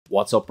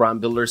What's up,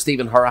 brand builder?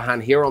 Stephen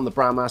Hurahan here on the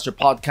Brandmaster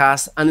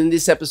podcast, and in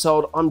this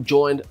episode I'm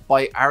joined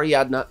by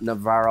Ariadna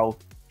Navaro,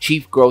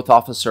 Chief Growth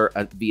Officer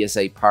at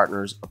VSA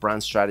Partners, a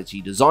brand strategy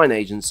design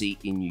agency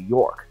in New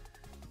York.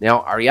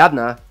 Now,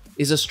 Ariadna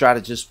is a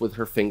strategist with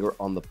her finger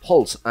on the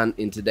pulse, and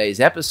in today's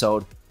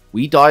episode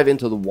we dive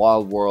into the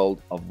wild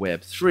world of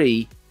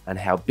Web3 and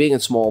how big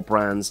and small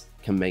brands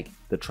can make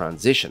the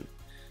transition.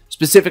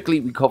 Specifically,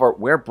 we cover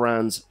where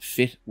brands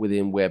fit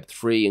within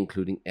Web3,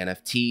 including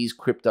NFTs,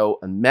 crypto,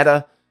 and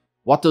meta.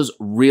 What does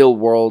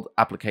real-world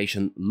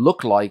application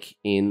look like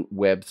in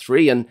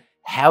Web3, and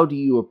how do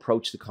you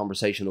approach the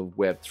conversation of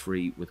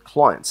Web3 with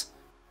clients?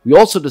 We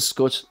also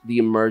discuss the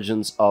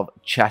emergence of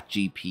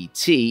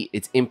ChatGPT,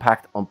 its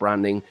impact on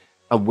branding,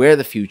 and where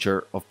the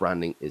future of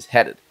branding is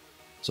headed.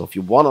 So if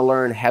you want to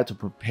learn how to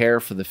prepare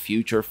for the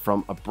future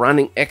from a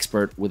branding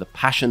expert with a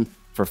passion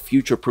for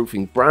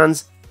future-proofing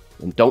brands,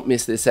 then don't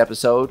miss this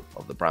episode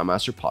of the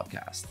Brandmaster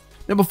podcast.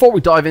 Now, before we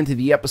dive into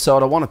the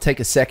episode, I want to take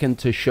a second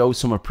to show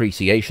some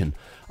appreciation.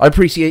 I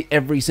appreciate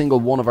every single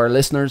one of our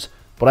listeners,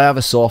 but I have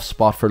a soft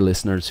spot for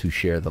listeners who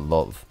share the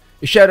love.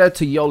 A shout out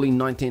to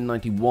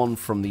Yoli1991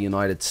 from the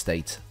United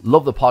States.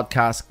 Love the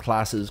podcast,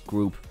 classes,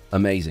 group,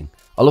 amazing.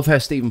 I love how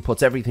Stephen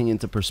puts everything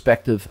into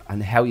perspective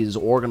and how he has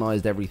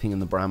organized everything in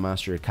the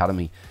Brandmaster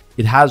Academy.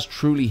 It has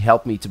truly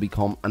helped me to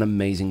become an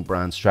amazing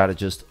brand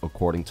strategist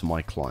according to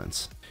my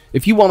clients.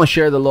 If you want to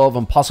share the love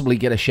and possibly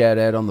get a shout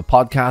out on the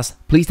podcast,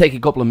 please take a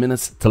couple of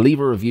minutes to leave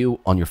a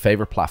review on your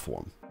favorite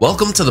platform.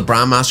 Welcome to the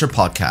Brandmaster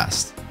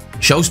Podcast,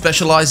 a show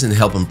specialized in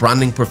helping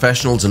branding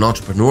professionals and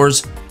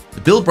entrepreneurs to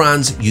build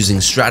brands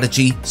using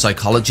strategy,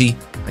 psychology,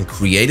 and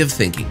creative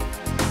thinking.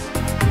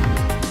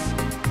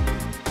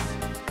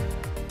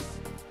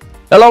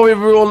 Hello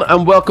everyone,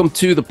 and welcome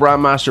to the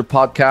Brandmaster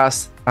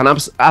Podcast. And I'm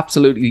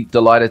absolutely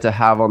delighted to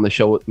have on the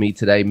show with me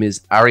today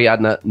Ms.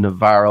 Ariadna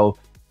Navaro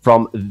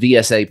from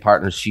VSA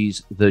Partners.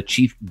 She's the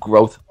Chief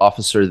Growth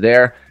Officer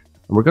there.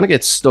 And we're going to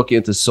get stuck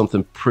into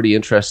something pretty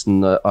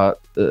interesting,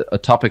 a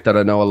topic that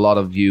I know a lot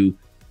of you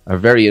are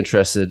very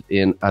interested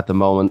in at the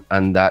moment,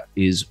 and that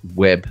is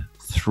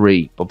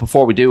Web3. But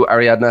before we do,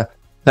 Ariadna,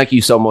 thank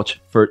you so much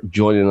for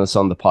joining us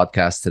on the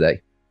podcast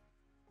today.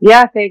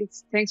 Yeah,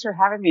 thanks. Thanks for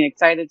having me.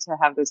 Excited to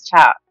have this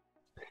chat.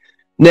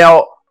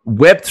 Now,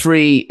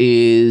 Web3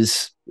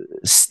 is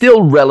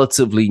still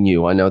relatively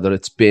new. I know that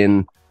it's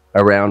been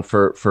around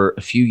for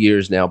a few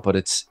years now, but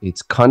it's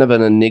kind of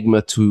an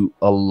enigma to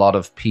a lot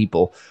of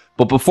people.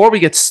 But before we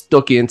get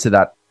stuck into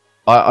that,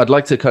 I'd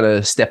like to kind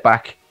of step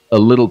back a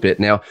little bit.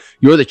 Now,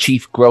 you're the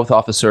Chief Growth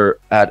Officer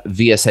at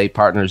VSA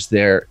Partners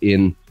there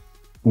in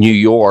New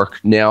York.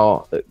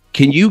 Now,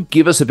 can you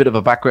give us a bit of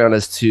a background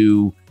as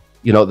to,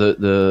 you know,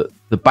 the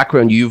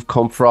background you've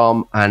come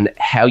from and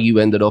how you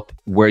ended up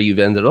where you've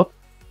ended up?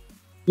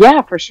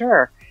 Yeah, for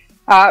sure.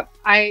 Well,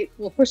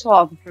 first of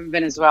all, I'm from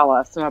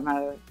Venezuela, so I'm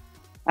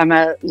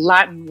a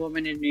Latin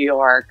woman in New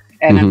York,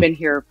 and I've been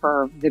here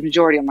for the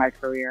majority of my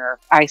career.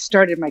 I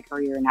started my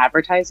career in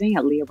advertising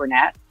at Leo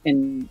Burnett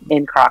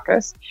in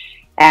Caracas,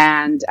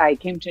 and I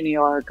came to New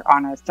York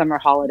on a summer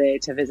holiday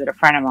to visit a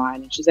friend of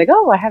mine, and she's like,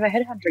 "Oh, I have a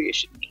headhunter you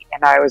should meet."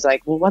 And I was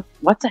like, "Well,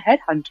 what's a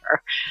headhunter?"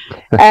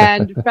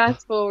 And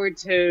fast forward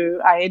to,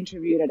 I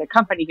interviewed at a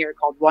company here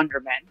called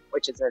Wonderman,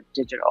 which is a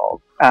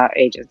digital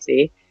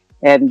agency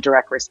and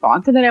direct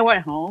response. And then I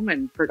went home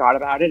and forgot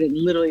about it, and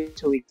literally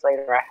 2 weeks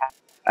later,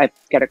 I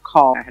get a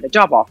call. I had a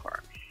job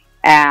offer,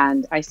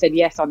 and I said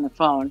yes on the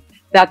phone.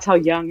 That's how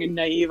young and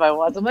naive I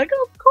was. I'm like,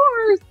 of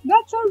course,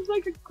 that sounds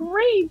like a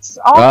great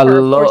offer.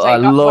 I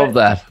love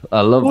that.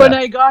 When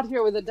I got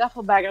here with a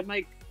duffel bag, I'm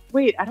like,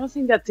 wait, I don't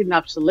think that's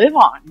enough to live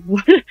on.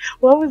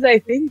 What was I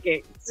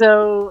thinking?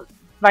 So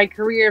my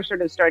career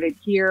sort of started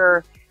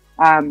here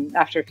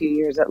after a few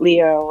years at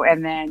Leo,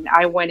 and then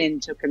I went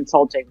into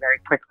consulting very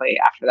quickly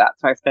after that.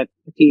 So I spent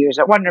a few years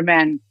at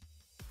Wonderman.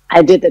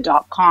 I did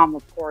the .com,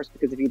 of course,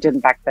 because if you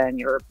didn't back then,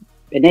 you're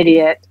an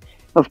idiot.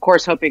 Of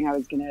course, hoping I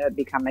was going to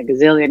become a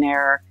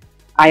gazillionaire.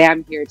 I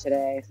am here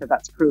today, so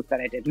that's proof that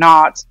I did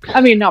not.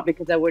 I mean, not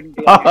because I wouldn't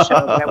be on your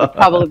show, but I would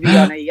probably be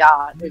on a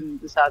yacht in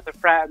the south of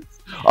France.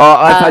 Oh,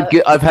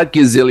 I've had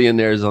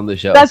gazillionaires on the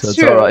show. That's so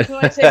true. It's all right. So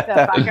I take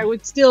that back. I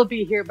would still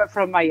be here, but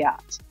from my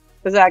yacht.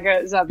 Is that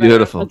good? Is that better?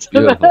 Beautiful.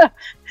 Beautiful.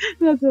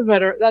 That's a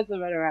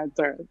better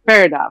answer.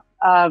 Fair enough.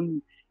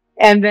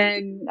 And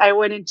then I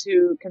went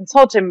into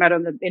consulting, but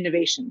on the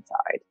innovation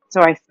side.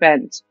 So I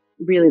spent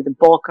really the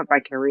bulk of my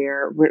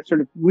career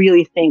sort of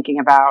really thinking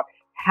about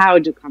how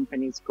do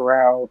companies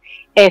grow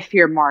if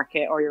your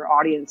market or your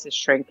audience is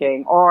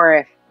shrinking, or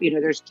if, you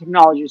know, there's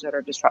technologies that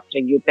are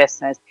disrupting your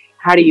business.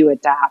 How do you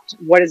adapt?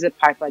 What is the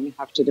pipeline you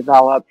have to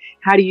develop?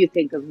 How do you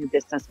think of your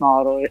business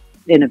model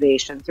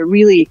innovation? So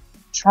really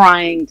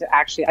trying to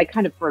I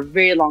kind of, for a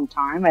very long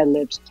time, I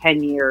lived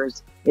 10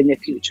 years in the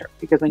future,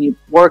 because when you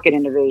work in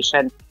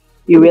innovation,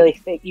 you really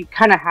think you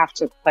kind of have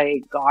to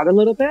play God a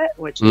little bit,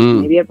 which is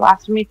maybe a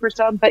blasphemy for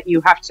some, but you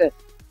have to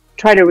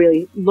try to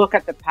really look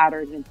at the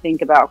patterns and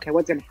think about, okay,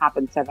 what's going to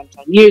happen 7,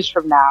 10 years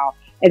from now?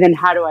 And then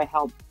how do I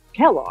help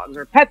Kellogg's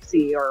or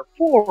Pepsi or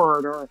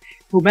Ford or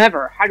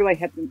whomever? How do I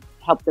help them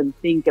help them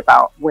think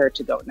about where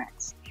to go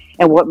next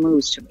and what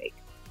moves to make.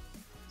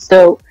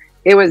 So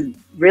it was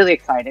really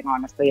exciting,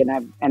 honestly,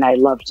 and I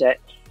loved it.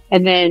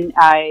 And then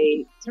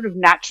I sort of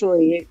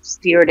naturally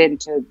steered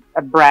into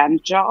a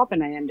brand job,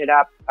 and I ended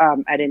up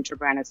at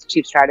Interbrand as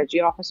Chief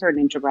Strategy Officer.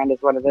 And Interbrand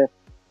is one of the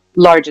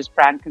largest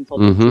brand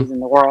consultancies in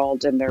the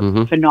world, and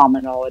they're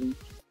phenomenal. And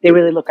they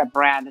really look at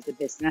brand as a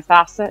business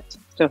asset.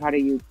 So how do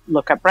you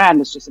look at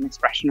brand as just an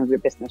expression of your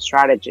business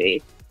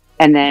strategy?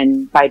 And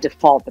then by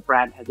default, the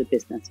brand has a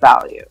business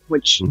value,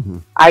 which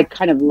I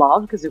kind of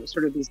love, because it was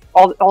sort of these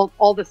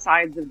all the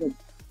sides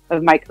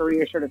of my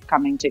career sort of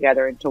coming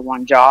together into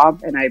one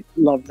job. And I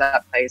love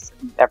that place,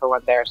 and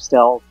everyone there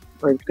still,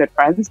 we're good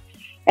friends.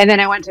 And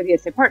then I went to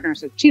VSA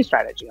Partners as Chief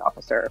Strategy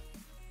Officer.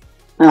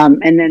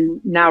 And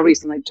then now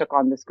recently took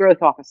on this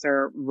growth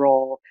officer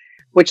role,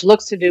 which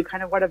looks to do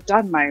kind of what I've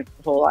done my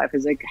whole life,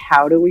 is like,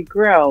 how do we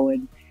grow,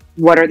 and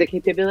what are the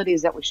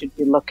capabilities that we should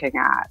be looking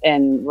at,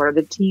 and what are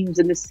the teams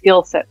and the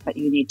skill sets that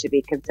you need to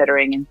be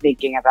considering and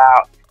thinking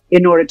about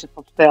in order to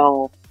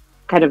fulfill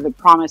kind of the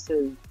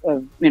promises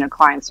of, you know,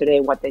 clients today,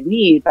 what they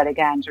need, but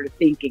again, sort of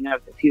thinking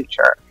of the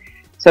future.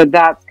 So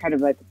that's kind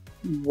of like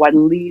what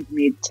leads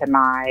me to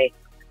my,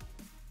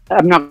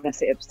 I'm not going to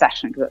say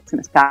obsession, because that's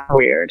going to sound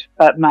weird,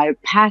 but my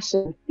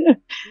passion,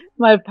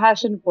 my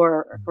passion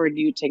for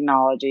new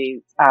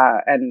technologies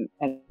and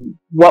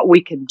what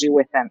we can do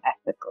with them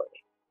ethically.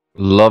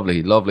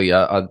 Lovely.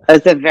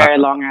 That's a very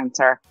long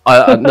answer.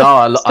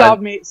 No, Stop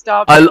me.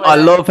 I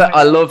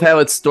love how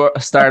it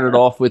started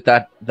off with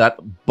that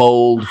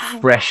bold,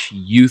 fresh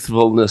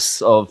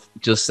youthfulness of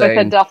just saying,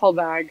 with a duffel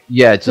bag.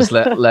 Yeah, just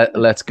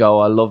let's go.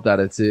 I love that.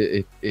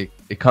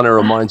 It kind of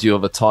reminds you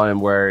of a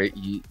time where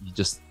you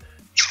just,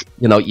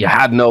 you know, you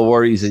had no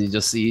worries, and you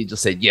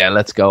just said, yeah,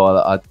 let's go.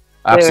 I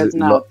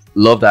absolutely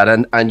love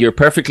that, and you're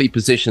perfectly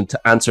positioned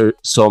to answer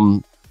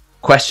some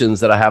questions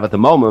that I have at the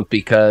moment,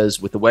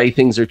 because with the way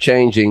things are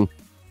changing,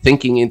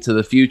 thinking into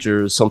the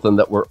future is something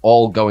that we're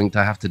all going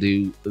to have to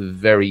do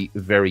very,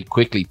 very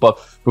quickly. But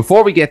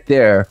before we get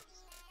there,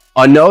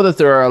 I know that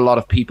there are a lot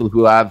of people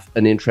who have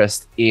an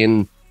interest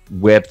in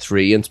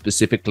Web3, and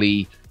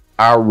specifically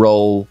our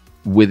role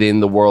within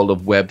the world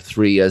of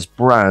Web3 as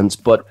brands.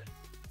 But,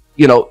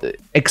 you know,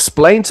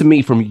 explain to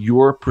me from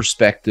your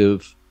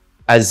perspective,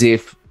 as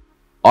if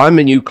I'm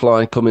a new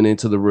client coming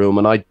into the room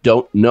and I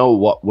don't know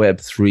what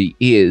Web3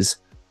 is.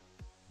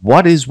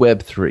 What is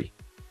Web3?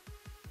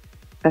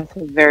 That's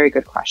a very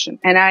good question.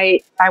 And I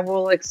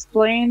will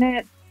explain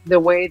it the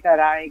way that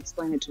I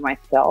explain it to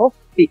myself,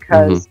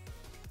 because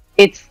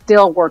it's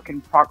still work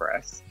in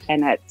progress,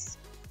 and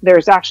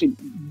there's actually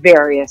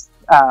various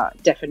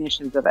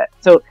definitions of it.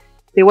 So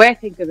the way I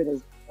think of it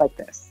is like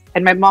this.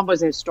 And my mom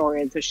was a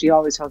historian, so she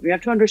always tells me you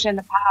have to understand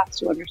the past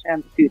to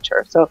understand the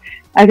future. So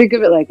I think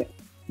of it like this.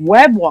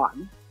 Web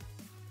 1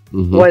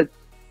 was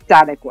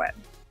static web.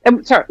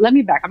 I'm going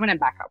to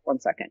back up 1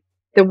 second.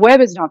 The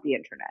web is not the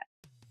internet,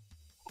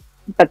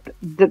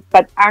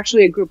 but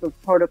actually a group of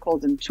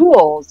protocols and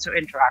tools to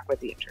interact with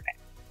the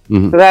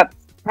internet. So that's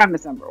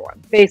premise number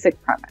one,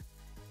 basic premise.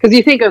 Because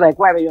you think of like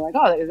web, and you're like,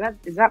 oh,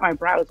 is that my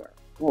browser?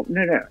 Well,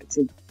 no. It's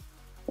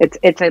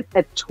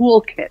a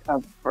toolkit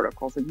of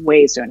protocols and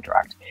ways to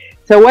interact.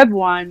 So Web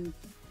 1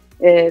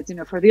 is, you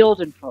know, for the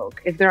olden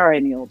folk, if there are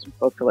any olden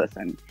folk to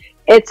listen,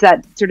 it's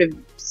that sort of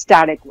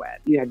static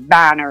web. You had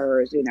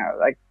banners, you know,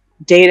 like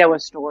data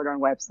was stored on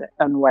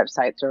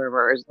website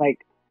servers.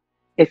 Like,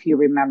 if you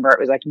remember, it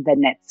was like the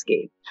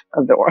Netscape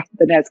of the world,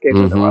 of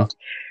the world.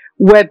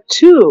 Web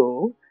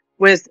 2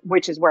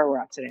 which is where we're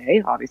at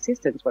today, obviously,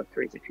 since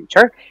Web3 is the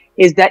future,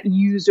 is that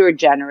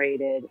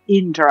user-generated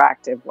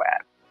interactive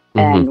web.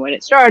 And when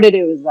it started,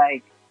 it was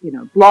like, you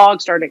know,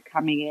 blogs started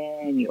coming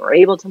in, you were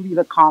able to leave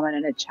a comment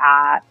in a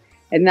chat.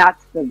 And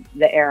that's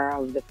the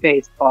era of the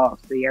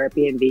Facebook, the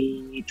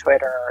Airbnb,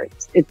 Twitter.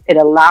 It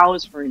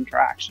allows for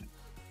interaction.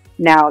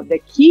 Now, the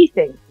key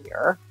thing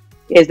here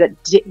is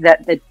that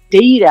the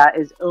data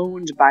is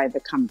owned by the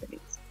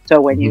companies.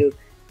 So when you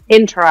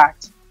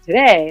interact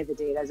today, the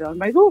data is owned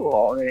by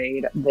Google,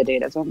 the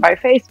data is owned by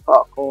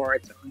Facebook, or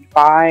it's owned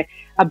by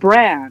a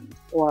brand,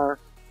 or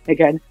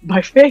again, by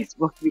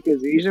Facebook,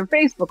 because you use your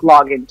Facebook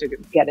login to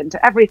get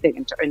into everything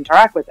and to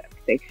interact with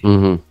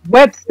everything.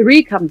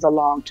 Web3 comes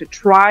along to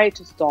try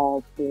to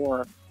solve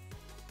for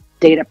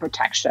data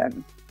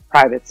protection,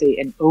 privacy,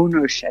 and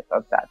ownership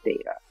of that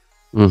data.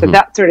 So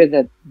that's sort of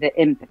the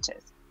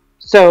impetus.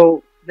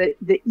 So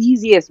the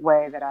easiest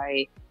way that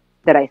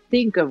I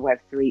think of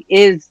Web3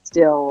 is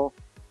still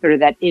sort of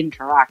that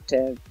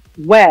interactive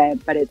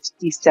web, but it's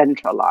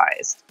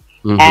decentralized.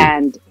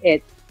 And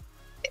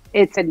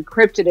it's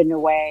encrypted in a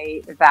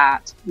way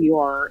that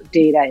your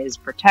data is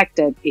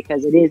protected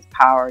because it is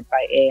powered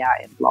by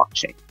AI and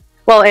blockchain.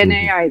 Well, and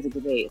AI is a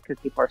debate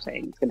because people are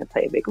saying it's going to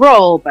play a big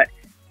role, but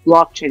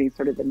blockchain is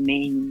sort of the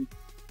main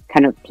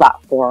kind of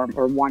platform,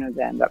 or one of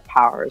them, that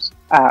powers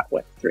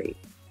Web3.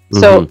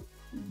 So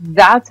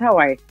that's how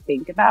I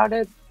think about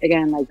it.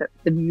 Again, like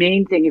the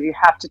main thing, if you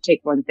have to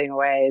take one thing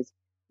away, is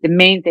the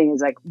main thing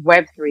is like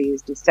Web3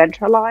 is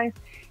decentralized.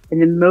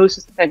 And the most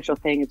essential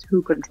thing is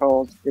who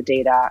controls the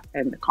data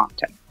and the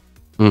content.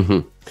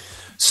 Mm-hmm.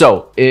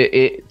 So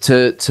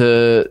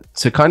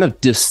to kind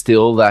of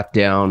distill that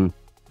down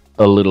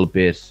a little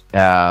bit,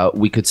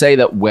 we could say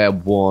that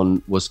Web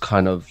 1 was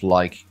kind of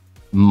like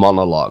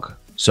monologue.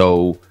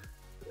 So,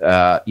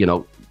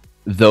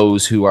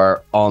 those who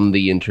are on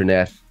the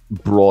internet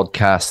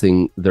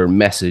broadcasting their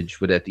message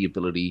without the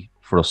ability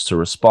for us to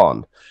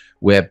respond.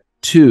 Web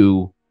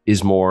 2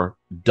 is more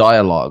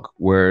dialogue,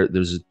 where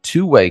there's a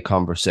two-way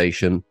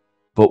conversation,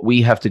 but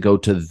we have to go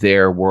to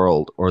their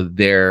world or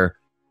their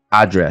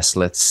address,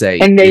 let's say,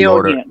 and they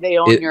own it. They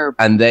own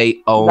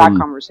that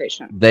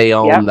conversation. They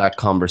own that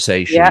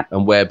conversation. Yep.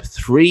 And Web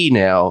 3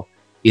 now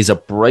is a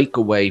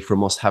breakaway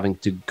from us having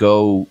to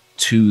go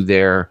to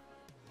their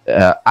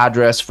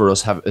address for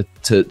us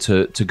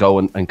to go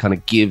and kind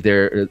of give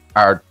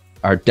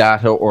our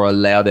data or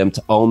allow them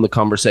to own the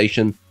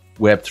conversation.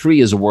 Web 3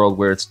 is a world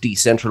where it's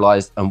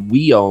decentralized and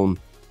we own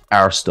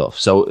our stuff.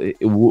 So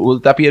will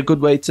that be a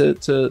good way to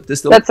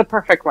distill? That's a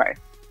perfect way.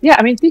 Yeah,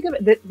 I mean, think of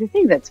it. The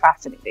thing that's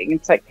fascinating,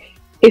 it's like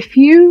if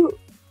you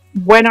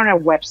went on a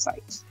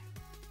website,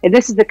 and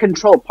this is the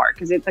control part,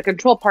 because the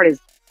control part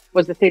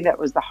was the thing that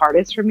was the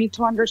hardest for me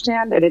to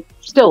understand, and it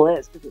still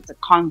is, because it's a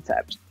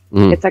concept.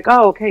 It's like,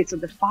 oh, okay, so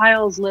the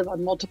files live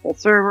on multiple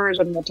servers,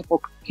 on multiple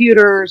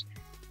computers,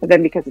 but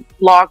then because it's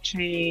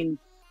blockchain,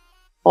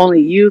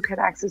 only you can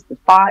access the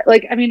file.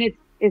 Like, I mean,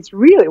 it's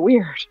really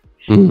weird.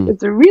 Mm-hmm.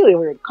 It's a really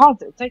weird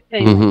concept. It's like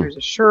saying like there's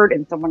a shirt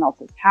in someone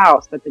else's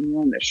house, but then you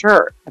own the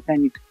shirt, but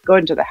then you could go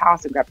into the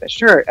house and grab the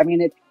shirt. I mean,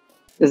 it's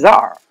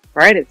bizarre,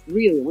 right? It's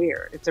really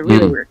weird. It's a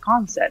really weird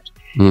concept.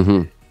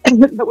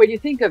 Mm-hmm. But when you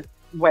think of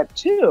Web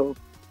 2,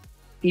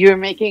 you're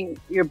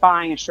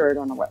buying a shirt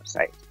on a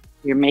website.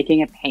 You're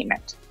making a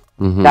payment.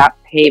 Mm-hmm. That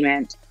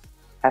payment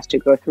has to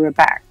go through a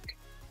bank.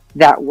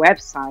 That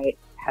website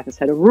has a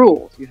set of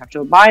rules. You have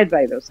to abide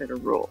by those set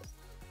of rules.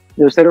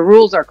 Those set of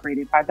rules are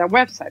created by that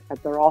website,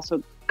 but they're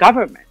also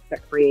governments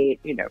that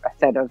create, a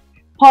set of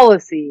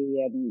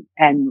policy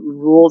and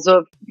rules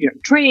of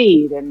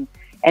trade and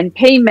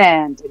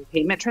payment and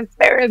payment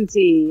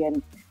transparency.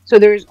 And so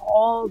there's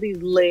all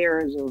these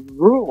layers of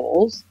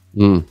rules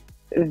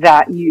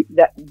that you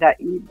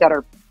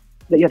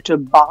have to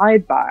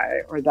abide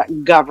by, or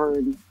that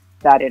govern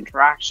that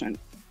interaction.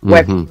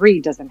 Web 3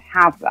 doesn't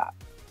have that.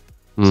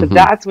 So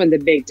that's when the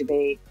big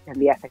debate and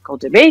the ethical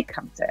debate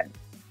comes in,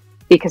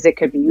 because it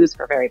could be used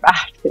for very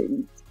bad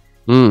things,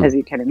 as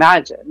you can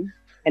imagine,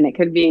 and it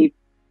could be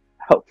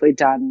hopefully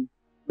done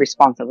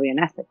responsibly and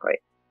ethically.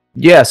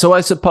 Yeah. So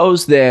I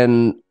suppose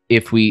then,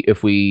 if we,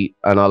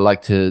 and I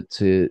like to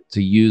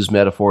use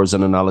metaphors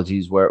and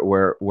analogies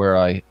where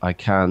I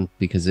can,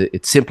 because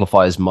it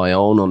simplifies my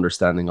own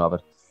understanding of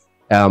it.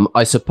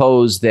 I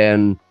suppose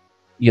then,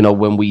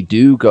 when we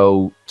do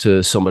go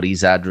to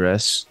somebody's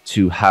address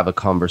to have a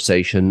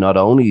conversation, not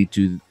only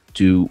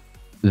do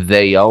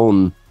they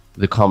own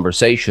the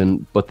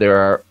conversation, but there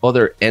are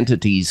other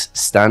entities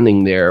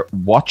standing there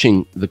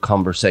watching the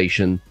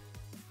conversation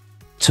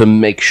to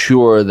make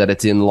sure that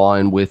it's in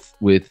line with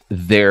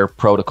their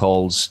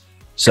protocols.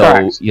 So,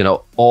 correct.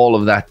 All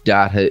of that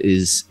data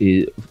is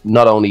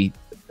not only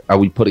are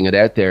we putting it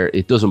out there,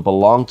 it doesn't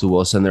belong to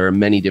us, and there are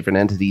many different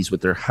entities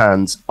with their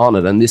hands on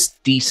it. And this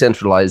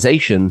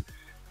decentralization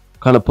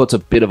kind of puts a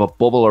bit of a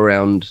bubble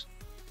around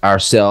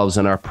ourselves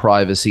and our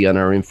privacy and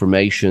our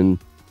information,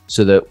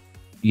 so that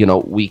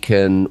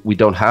we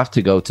don't have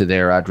to go to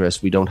their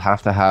address. We don't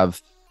have to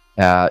have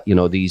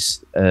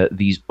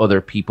these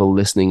other people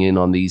listening in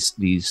on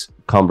these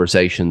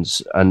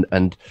conversations,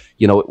 and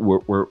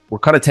we're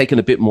kind of taking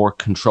a bit more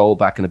control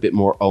back and a bit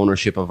more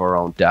ownership of our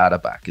own data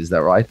back. Is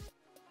that right?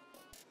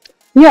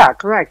 Yeah,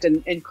 correct.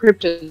 And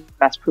crypto is the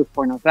best proof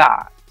point of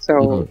that.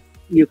 So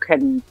you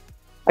can,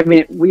 I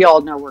mean, we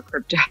all know where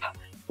crypto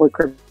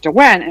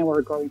went, and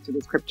we're going through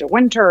this crypto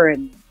winter,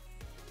 and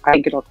I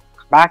think it'll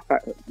come back,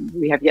 but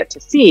we have yet to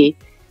see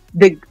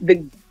the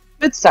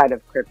good side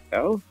of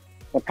crypto.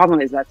 The problem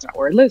is that's not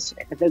where it lives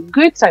today. But the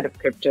good side of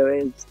crypto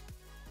is,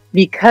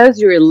 because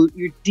you're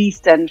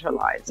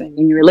decentralizing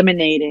and you're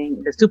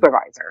eliminating the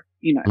supervisor,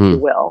 if you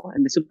will,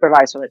 and the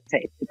supervisor, let's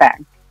say, the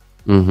bank.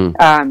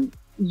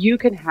 You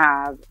can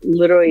have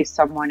literally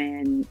someone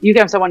in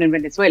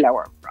Venezuela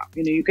where I'm from.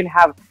 You can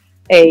have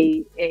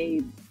an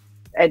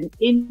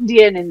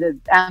Indian in the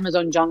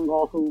Amazon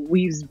jungle who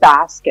weaves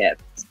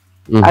baskets.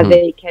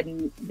 They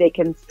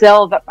can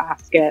sell that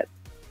basket.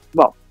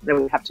 Well, they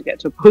would have to get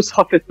to a post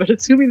office, but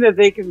assuming that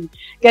they can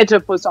get to a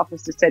post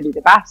office to send you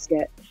the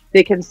basket,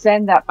 they can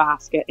send that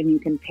basket and you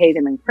can pay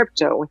them in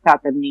crypto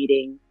without them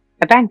needing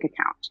a bank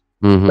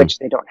account, which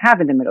they don't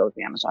have in the middle of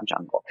the Amazon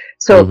jungle.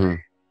 So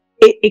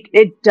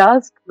it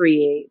does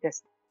create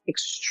this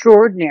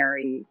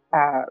extraordinary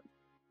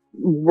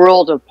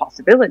world of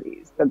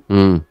possibilities.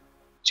 The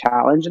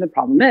challenge and the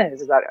problem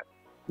is that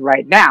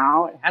right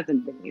now it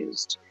hasn't been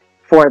used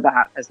for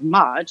that as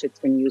much. It's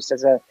been used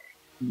as an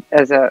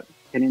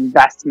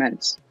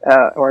investment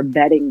or a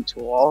betting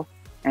tool,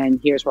 and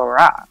here's where we're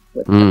at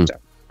with crypto.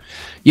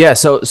 Yeah.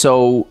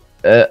 So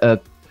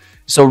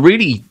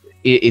really,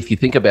 if you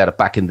think about it,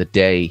 back in the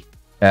day,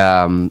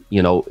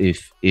 you know,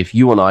 if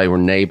you and I were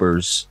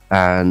neighbors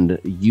and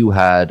you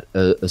had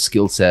a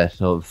skill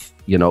set of,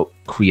 you know,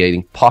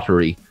 creating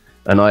pottery,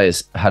 and I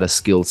had a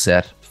skill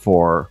set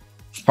for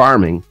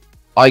farming,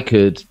 I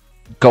could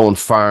go and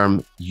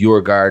farm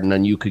your garden,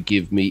 and you could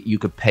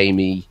pay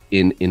me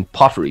in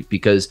pottery,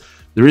 because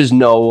there is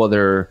no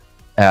other,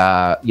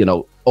 you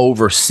know,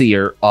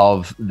 overseer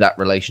of that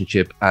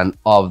relationship and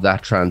of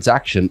that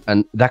transaction.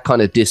 And that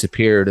kind of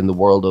disappeared in the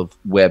world of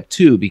Web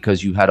 2,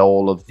 because you had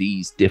all of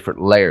these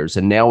different layers.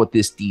 And now with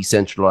this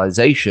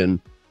decentralization,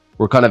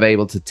 we're kind of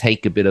able to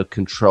take a bit of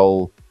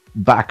control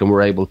back, and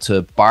we're able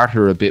to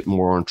barter a bit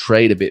more and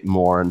trade a bit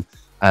more,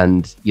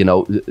 and you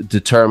know,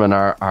 determine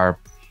our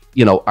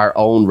you know, our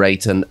own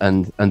rate and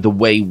the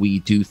way we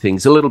do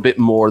things a little bit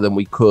more than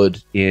we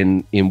could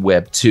in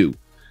Web 2.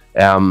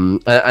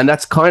 And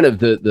that's kind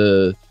of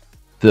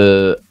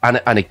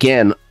and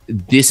again,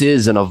 this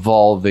is an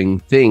evolving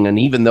thing. And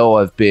even though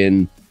I've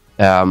been,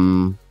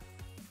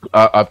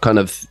 I've kind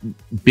of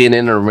been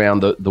in and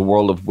around the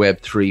world of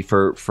Web 3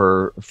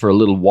 for a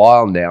little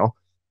while now,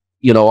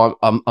 you know,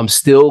 I'm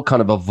still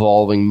kind of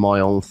evolving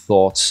my own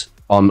thoughts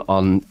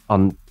on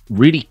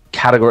really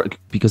category,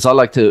 because I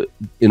like to,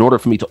 in order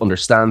for me to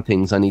understand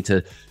things, I need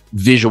to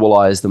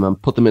visualize them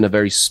and put them in a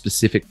very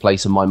specific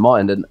place in my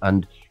mind.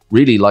 And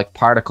really, like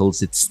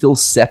particles, it's still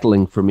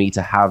settling for me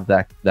to have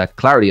that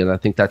clarity. And I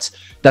think that's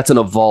an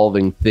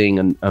evolving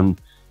thing.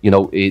 And you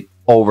know, it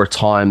over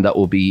time that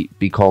will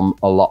become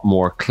a lot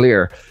more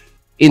clear.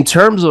 In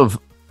terms of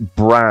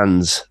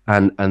brands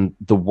and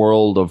the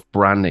world of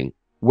branding,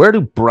 where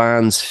do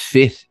brands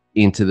fit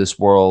into this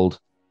world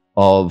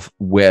of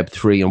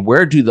Web3, and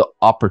where do the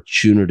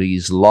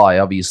opportunities lie?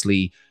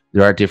 Obviously,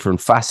 there are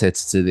different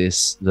facets to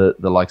this, the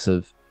likes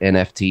of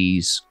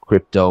NFTs,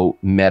 crypto,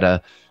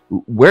 meta.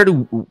 Where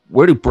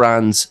do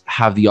brands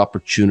have the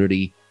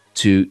opportunity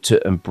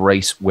to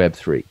embrace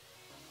Web3?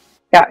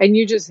 Yeah, and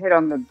you just hit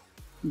on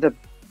the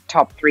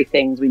top three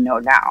things we know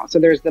now. So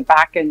there's the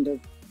back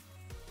end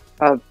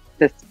of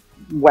this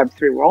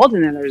Web3 world,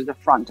 and then there's the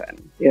front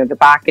end. You know, the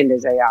back end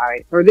is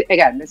AI.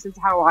 Again, this is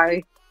how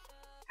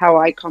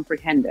I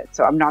comprehend it.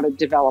 So I'm not a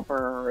developer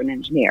or an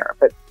engineer,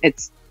 but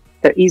it's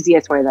the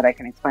easiest way that I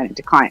can explain it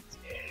to clients.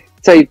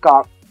 So you've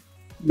got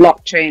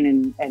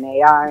blockchain and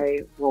AI.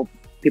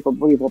 People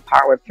believe will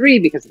power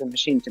Web3 because of the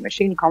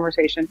machine-to-machine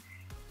conversation.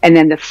 And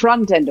then the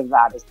front end of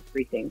that is the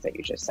three things that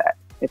you just said.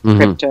 It's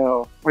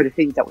crypto, or the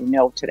things that we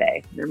know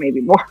today. There may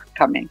be more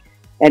coming.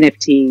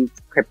 NFTs,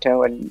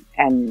 crypto,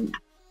 and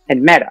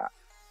meta.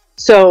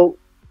 So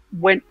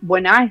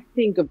when I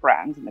think of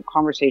brands and the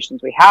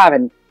conversations we have,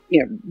 and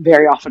you know,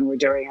 very often we're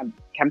doing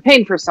a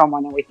campaign for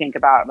someone and we think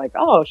about like,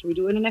 oh, should we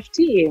do an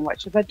NFT, and what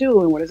should that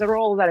do, and what is the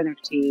role of that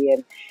NFT?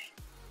 And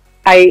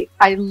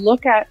I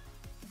look at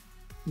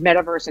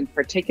metaverse in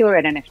particular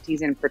and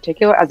NFTs in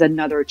particular as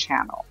another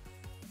channel.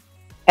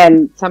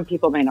 And some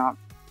people may not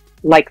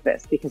like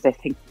this because they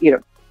think, you know,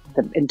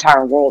 the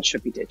entire world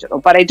should be digital,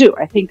 but I do.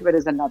 I think of it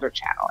as another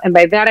channel. And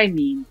by that, I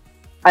mean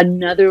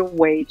another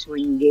way to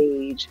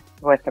engage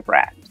with the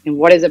brand. And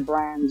what is a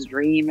brand's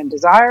dream and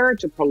desire?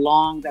 To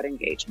prolong that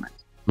engagement.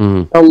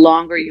 The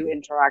longer you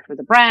interact with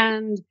the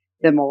brand,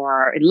 the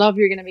more in love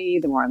you're going to be,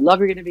 the more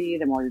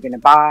you're going to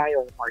buy,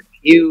 or the more you're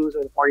going to use,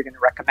 or the more you're going to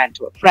recommend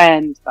to a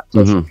friend. That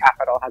social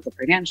capital has a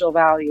financial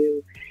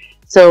value.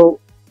 So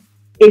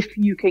if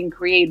you can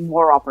create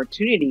more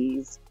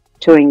opportunities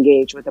to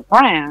engage with a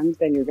brand,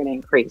 then you're going to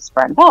increase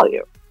brand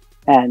value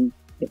and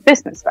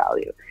business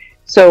value.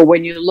 So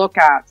when you look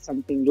at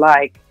something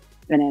like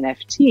an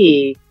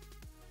NFT,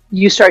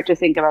 you start to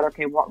think about,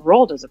 okay, what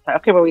role does it play?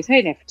 Okay, when we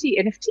say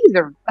NFTs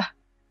are,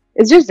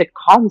 it's just a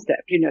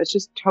concept, you know, it's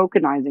just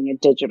tokenizing a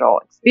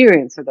digital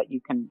experience so that you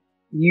can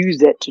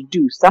use it to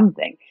do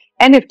something.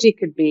 NFT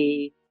could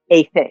be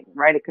a thing,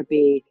 right? It could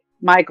be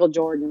Michael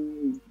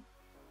Jordan's,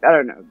 I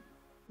don't know,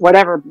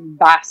 whatever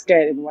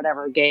basket in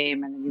whatever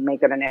game, and then you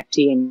make it an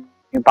NFT and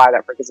you buy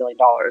that for $1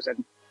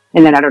 gazillion.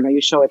 And then, I don't know,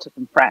 you show it to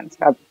some friends.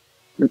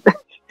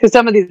 Because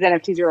some of these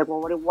NFTs, you're like, well,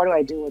 what do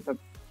I do with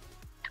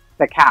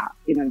the cat?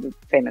 You know, the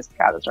famous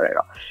cat that started it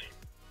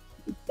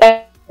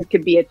all. It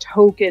could be a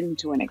token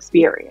to an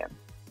experience.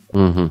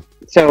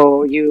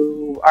 So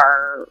you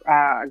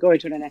are going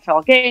to an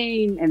NFL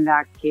game, and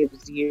that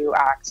gives you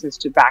access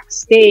to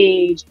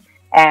backstage,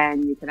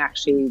 and you can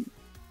actually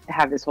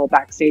have this whole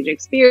backstage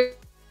experience.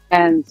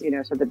 And, you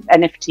know, so the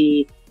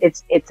NFT,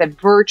 it's a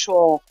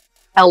virtual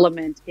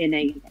element in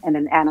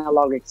an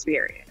analog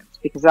experience,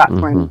 because that's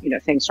when, you know,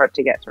 things start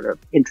to get sort of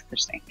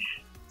interesting.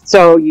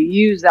 So you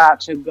use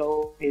that to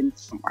go in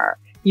somewhere.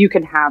 You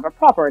can have a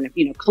proper,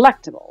 you know,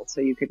 collectible.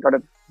 So you could go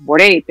to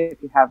Bored Ape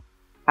if you have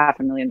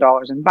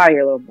 $500,000 and buy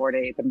your little Bored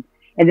Ape, and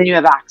then you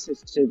have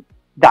access to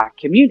that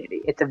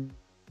community. It's a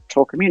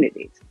virtual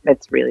community.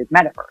 That's really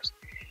metaverse.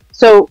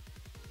 So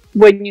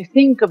when you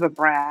think of a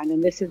brand,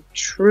 and this is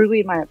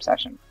truly my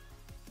obsession,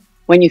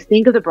 when you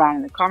think of the brand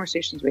and the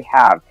conversations we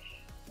have,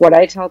 what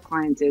I tell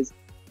clients is,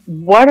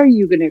 what are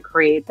you going to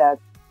create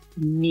that's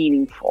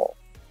meaningful?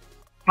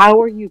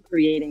 How are you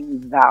creating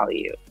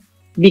value?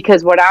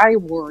 Because what I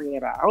worry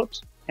about,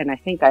 and I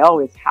think I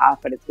always have,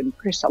 but it's been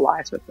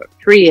crystallized with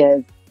Web3,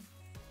 is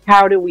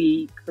how do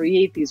we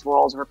create these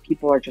worlds where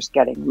people are just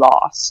getting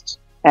lost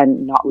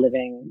and not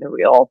living the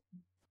real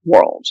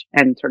world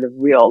and sort of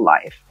real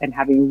life and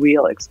having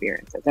real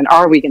experiences? And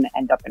are we going to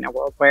end up in a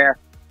world where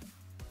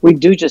we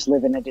do just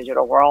live in a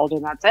digital world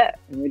and that's it,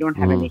 and we don't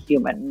have any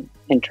human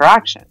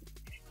interaction?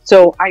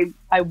 So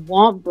I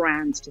want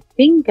brands to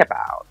think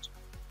about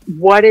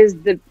what is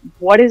the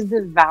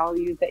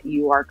value that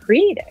you are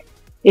creating.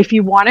 If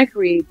you want to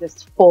create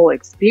this full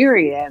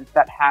experience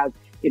that has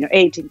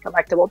 18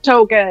 collectible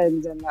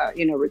tokens and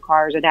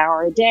requires an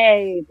hour a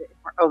day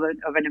of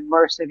an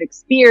immersive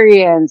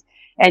experience,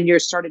 and you're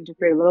starting to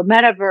create a little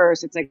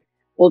metaverse, it's like,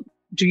 well,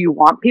 do you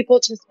want people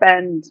to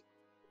spend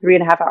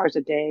 3.5 hours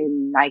a day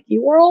in Nike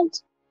World?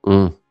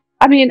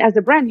 I mean, as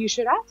a brand, you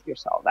should ask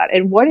yourself that.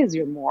 And what is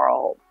your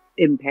moral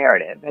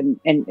imperative, and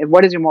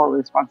what is your moral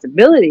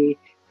responsibility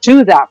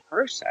to that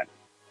person?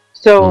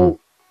 So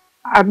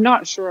I'm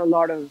not sure a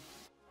lot of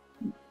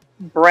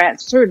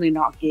brands, certainly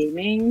not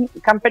gaming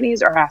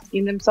companies, are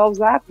asking themselves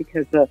that,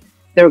 because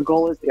their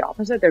goal is the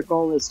opposite. Their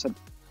goal is to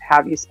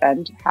have you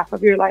spend half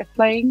of your life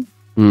playing.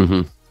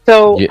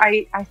 So yeah.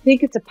 I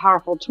think it's a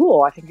powerful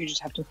tool. I think you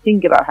just have to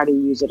think about how to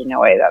use it in a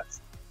way that's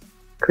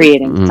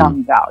creating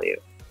some value.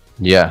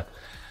 Yeah.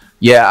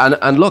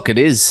 And look, it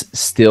is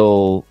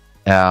still,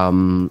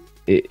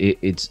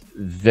 it's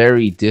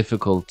very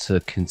difficult to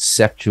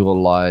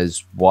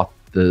conceptualize what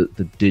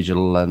the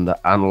digital and the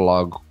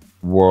analog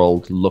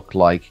world look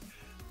like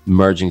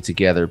merging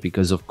together,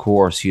 because of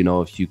course,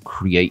 if you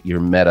create your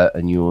meta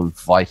and you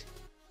invite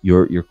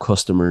your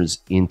customers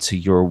into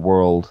your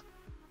world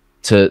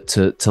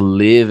to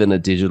live in a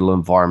digital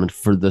environment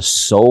for the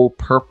sole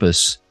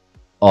purpose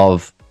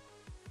of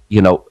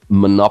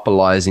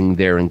monopolizing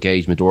their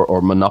engagement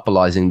or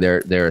monopolizing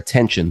their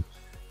attention,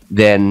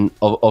 then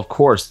of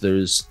course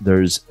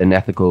there's an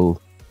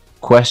ethical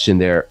question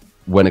there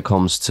when it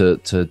comes to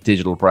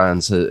digital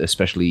brands,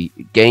 especially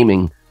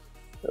gaming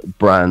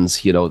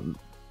brands.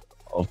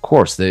 Of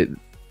course, they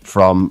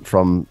from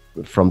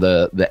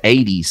the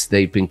 80s,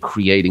 they've been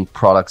creating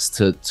products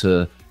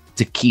to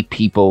keep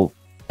people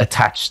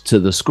attached to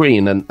the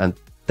screen, and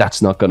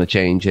that's not going to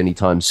change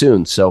anytime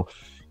soon. So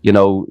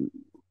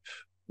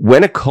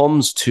when it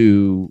comes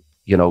to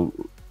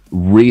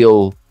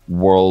real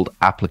world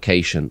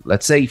application,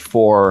 let's say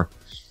for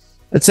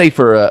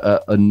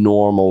a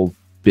normal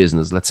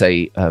business, let's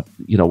say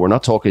we're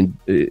not talking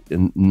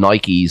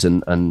Nikes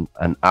and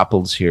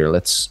Apples here.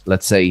 Let's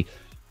say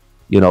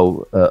a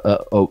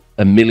 $1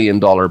 million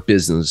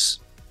business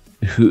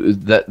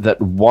that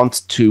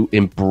wants to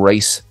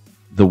embrace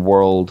the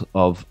world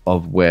of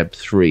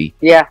Web3.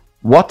 Yeah.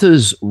 What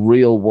does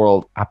real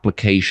world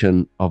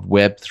application of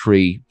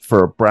Web3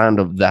 for a brand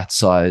of that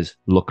size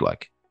look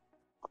like?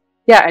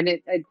 Yeah, and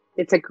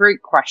it's a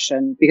great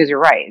question, because you're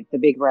right. The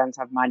big brands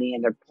have money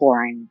and they're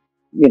pouring,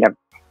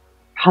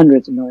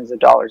 hundreds of millions of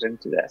dollars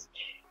into this.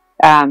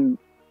 A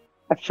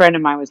friend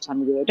of mine was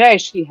telling me the other day,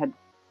 she had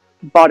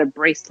bought a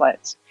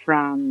bracelet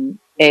from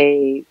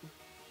a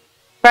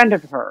friend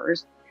of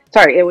hers.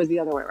 Sorry, it was the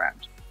other way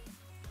around.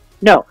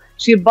 No,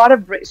 she had bought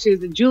she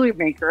was a jewelry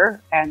maker,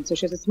 and so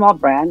she has a small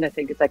brand. I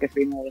think it's like a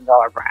 $3 million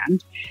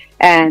brand.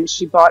 And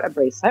she bought a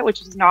bracelet,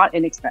 which is not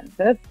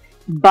inexpensive,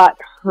 but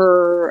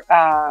her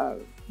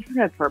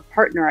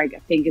partner, I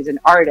think, is an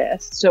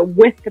artist. So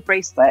with the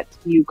bracelet,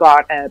 you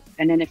got an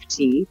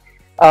NFT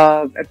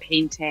of a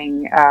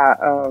painting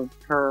of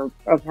her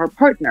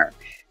partner.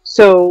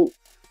 So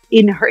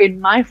in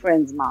my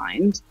friend's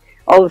mind,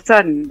 all of a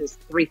sudden, this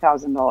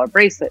 $3,000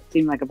 bracelet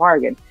seemed like a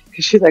bargain,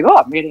 because she's like, "Oh,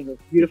 I'm getting a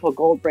beautiful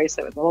gold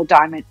bracelet with a little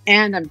diamond,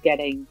 and I'm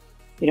getting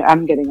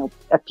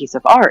a piece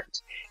of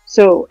art."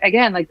 So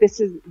again, like this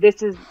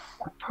is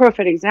a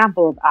perfect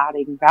example of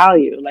adding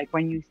value. Like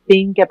when you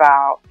think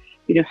about,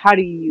 how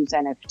do you use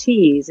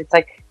NFTs? It's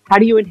like, how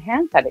do you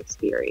enhance that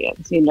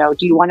experience? Do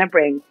you want to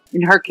bring?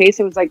 In her case,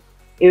 it was like,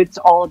 it's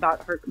all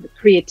about the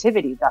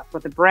creativity. That's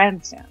what the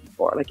brand stands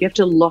for. Like you have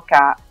to look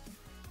at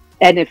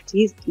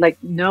NFTs like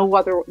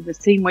the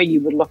same way you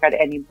would look at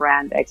any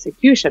brand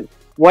execution.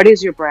 What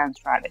is your brand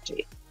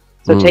strategy?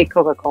 So take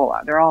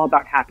Coca-Cola. They're all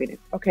about happiness.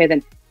 Okay,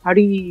 then how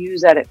do you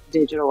use that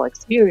digital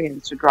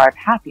experience to drive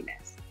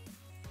happiness?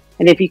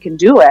 And if you can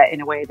do it in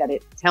a way that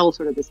it tells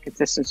sort of this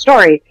consistent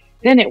story,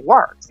 then it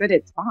works, then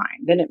it's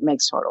fine, then it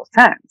makes total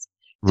sense.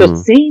 So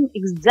same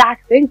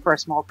exact thing for a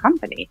small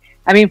company.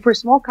 I mean, for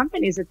small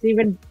companies, it's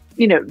even,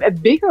 a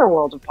bigger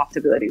world of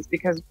possibilities,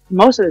 because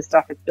most of this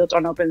stuff is built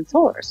on open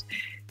source.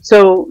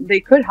 So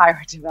they could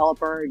hire a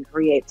developer and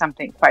create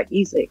something quite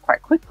easily,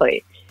 quite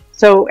quickly.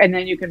 So, and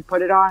then you can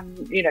put it on,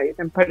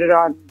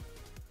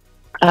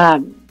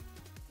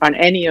 on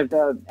any of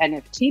the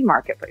NFT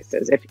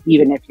marketplaces, if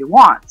you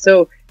want.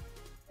 So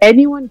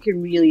anyone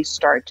can really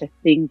start to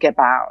think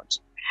about,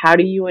 how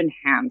do you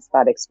enhance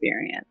that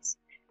experience?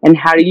 And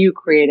how do you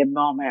create a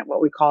moment,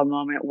 what we call a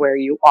moment where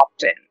you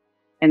opt in?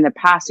 In the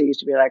past, it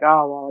used to be like,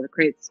 oh, well, to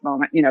create this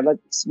moment,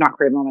 let's not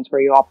create moments where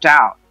you opt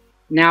out.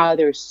 Now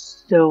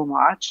there's so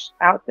much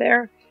out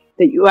there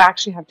that you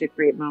actually have to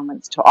create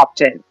moments to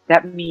opt in.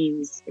 That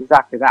means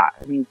exactly that.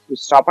 It means you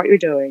stop what you're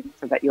doing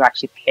so that you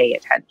actually pay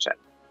attention.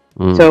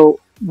 So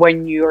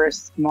when you're a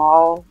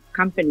small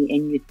company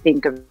and you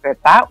think of it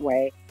that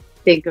way,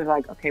 think of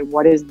like, okay,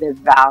 what is the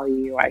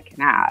value I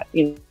can add?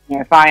 You know,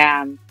 if I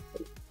am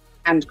a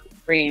hand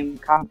cream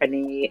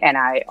company and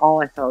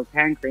all I sell is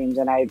hand creams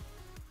and I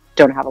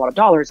don't have a lot of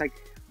dollars, like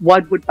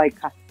what would my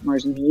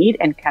customers need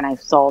and can I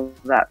solve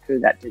that through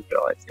that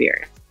digital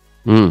experience?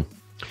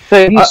 So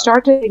if you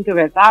start to think of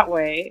it that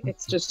way,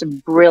 it's just a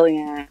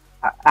brilliant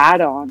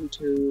add-on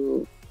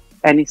to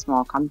any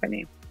small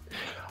company.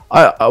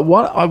 I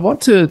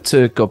want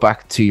to go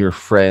back to your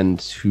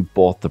friend who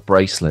bought the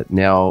bracelet.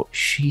 Now,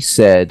 she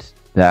said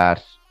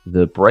that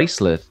the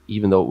bracelet,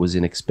 even though it was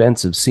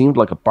inexpensive, seemed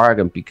like a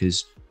bargain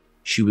because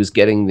she was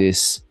getting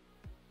this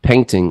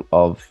painting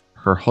of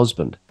her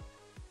husband.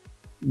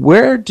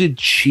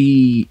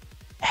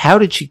 How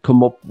did she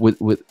come up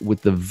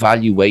with the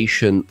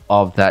valuation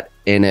of that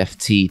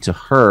NFT to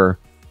her?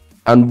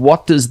 And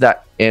what does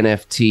that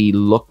NFT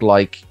look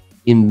like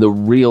in the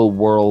real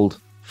world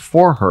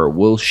for her?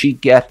 Will she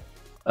get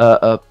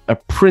a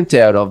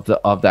printout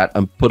of that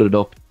and put it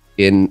up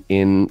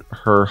in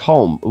her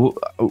home?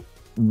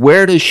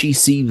 Where does she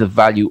see the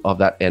value of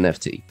that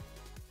NFT?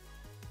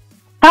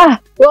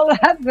 Well,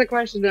 that's the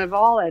question of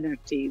all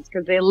NFTs,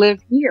 because they live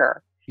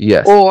here.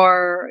 Yes.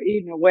 Or,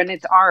 you know, when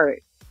it's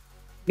art.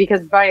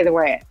 Because, by the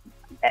way,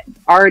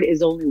 art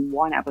is only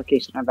one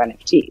application of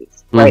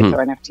NFTs, right? So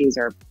NFTs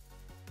are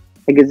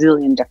a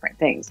gazillion different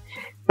things.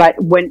 But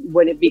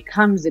when it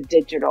becomes a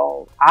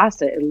digital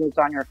asset, it lives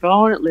on your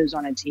phone, it lives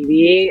on a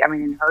TV. I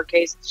mean, in her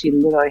case, she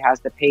literally has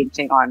the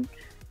painting on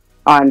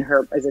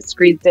her as a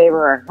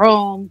screensaver at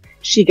home.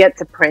 She gets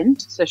a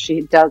print, so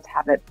she does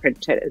have it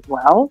printed as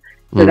well.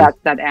 So that's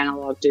that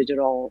analog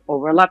digital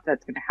overlap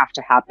that's going to have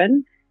to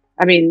happen.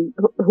 I mean,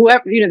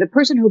 whoever, you know, the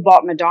person who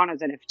bought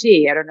Madonna's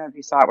NFT, I don't know if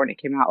you saw it when it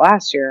came out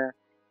last year.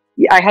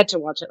 I had to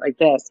watch it like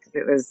this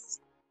because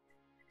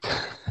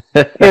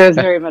it was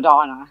very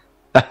Madonna.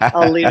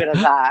 I'll leave it at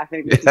that. I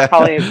think this is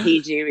probably a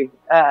PG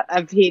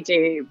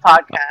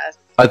podcast.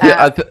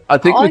 I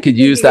think we could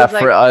use that.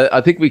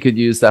 I think we could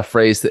use that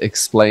phrase to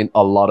explain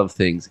a lot of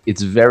things.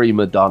 It's very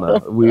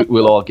Madonna.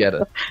 We'll all get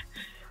it.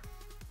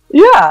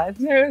 Yeah,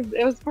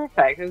 it was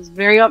perfect. It was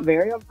very on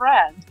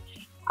brand.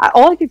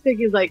 All I could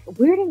think is like,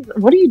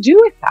 what do you do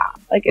with that?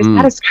 Like, is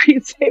that a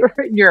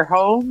screensaver in your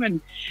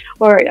home,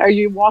 or are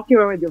you walking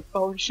around with your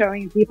phone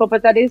showing people?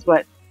 But that is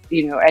what,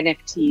 you know,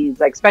 NFTs,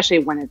 like, especially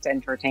when it's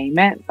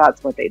entertainment,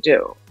 that's what they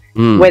do.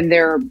 When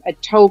they're a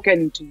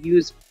token to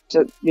use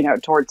to, you know,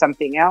 towards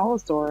something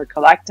else or a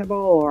collectible,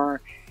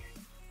 or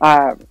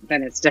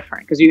then it's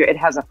different because it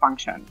has a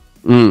function.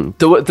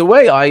 The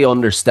way I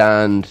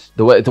understand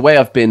the way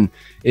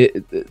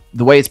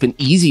it's been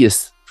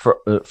easiest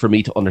for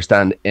me to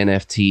understand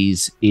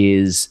NFTs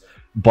is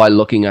by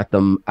looking at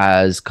them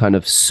as kind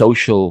of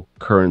social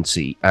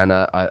currency. And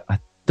I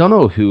don't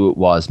know who it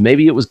was.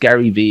 Maybe it was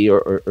Gary Vee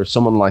or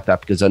someone like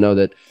that, because I know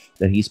that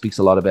he speaks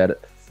a lot about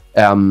it.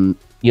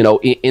 You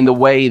know, in the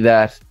way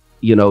that,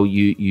 you know,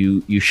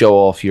 you show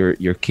off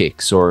your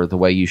kicks, or the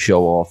way you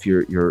show off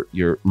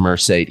your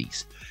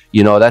Mercedes.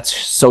 You know, that's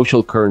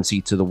social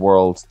currency to the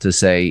world to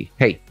say,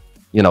 hey,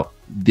 you know,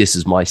 this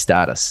is my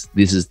status.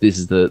 This is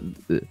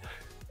the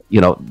you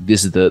know,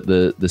 this is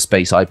the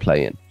space I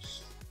play in.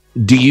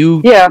 Do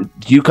you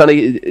kind of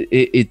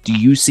do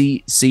you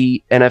see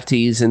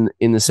NFTs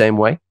in the same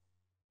way?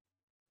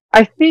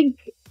 I think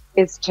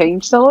it's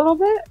changed a little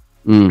bit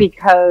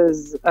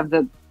because of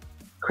the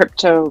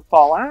crypto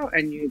fallout,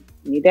 and you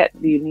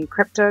need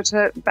crypto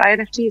to buy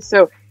NFTs.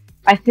 So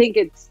I think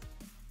it's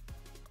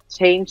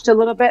changed a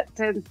little bit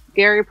since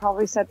Gary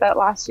probably said that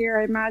last year,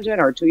 I imagine,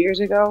 or 2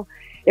 years ago.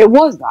 It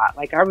was that.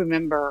 Like, I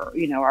remember,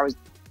 you know, I was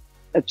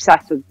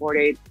obsessed with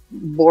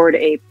Bored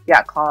Ape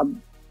Yacht Club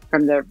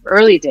from the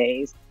early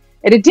days,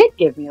 and it did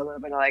give me a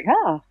little bit of like,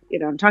 you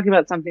know, I'm talking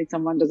about something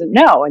someone doesn't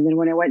know. And then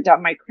when I went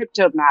down my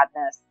crypto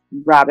madness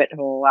rabbit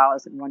hole,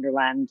 Alice in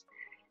Wonderland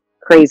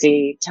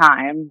crazy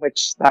time,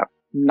 which that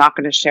I'm not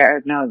going to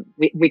share. No,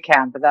 we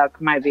can, but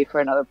that might be for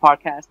another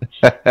podcast.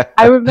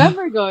 I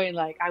remember going,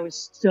 like, I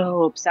was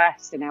so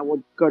obsessed, and I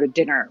would go to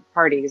dinner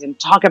parties and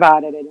talk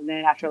about it. And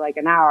then after like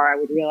an hour, I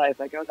would realize,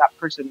 like, oh, that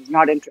person is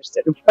not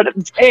interested in what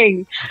I'm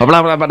saying.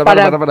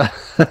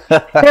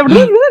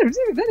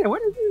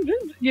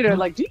 You know,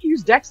 like, do you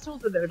use Dex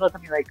tools? And they would look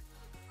at me like,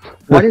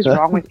 what is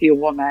wrong with you,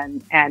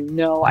 woman? And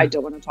no, I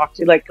don't want to talk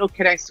to you. Like, oh,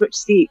 can I switch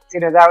seats?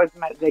 You know, that was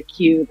the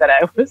cue that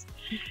I was.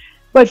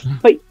 But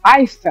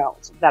I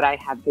felt that I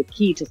had the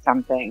key to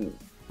something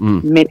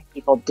many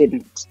people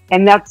didn't.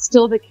 And that's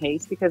still the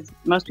case because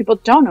most people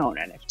don't own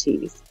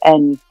NFTs.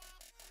 And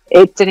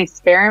it's an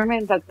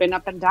experiment that's been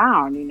up and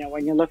down. You know,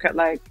 when you look at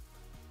like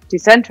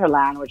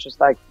Decentraland, which is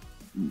like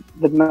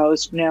the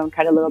most known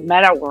kind of little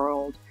meta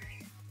world,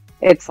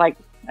 it's like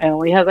it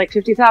only has like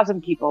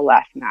 50,000 people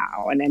left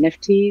now. And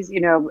NFTs, you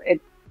know, it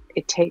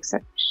takes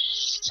a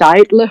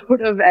shite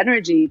load of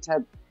energy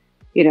to,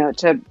 you know,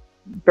 to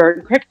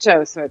burn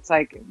crypto. So it's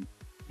like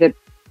the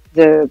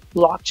the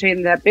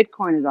blockchain that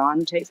Bitcoin is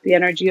on takes the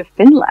energy of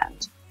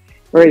Finland,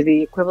 whereas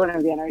the equivalent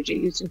of the energy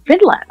used in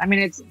Finland. I mean,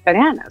 it's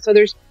bananas. So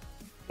there's,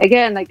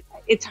 again, like,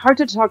 it's hard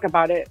to talk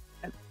about it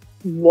at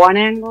one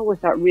angle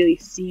without really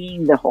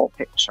seeing the whole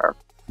picture.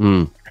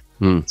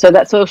 So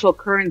that social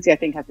currency, I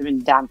think, has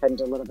been dampened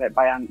a little bit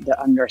by the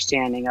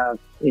understanding of,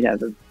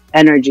 the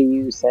energy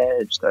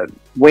usage, the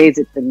ways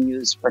it's been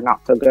used for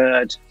not so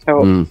good.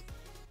 So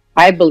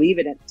I believe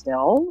in it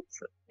still.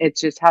 It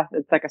just has,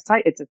 it's like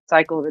it's a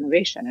cycle of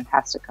innovation. It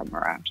has to come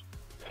around.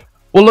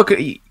 Well, look,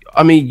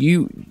 I mean,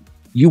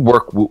 you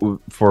work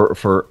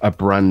for a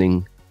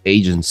branding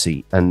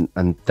agency, and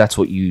that's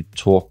what you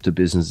talk to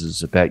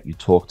businesses about. You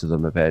talk to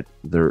them about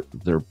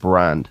their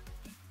brand.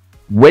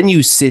 When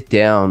you sit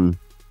down,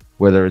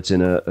 whether it's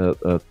in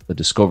a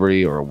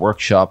discovery or a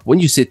workshop, when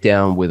you sit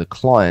down with a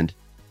client,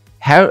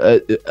 how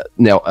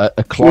now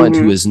a client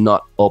who is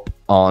not up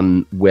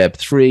on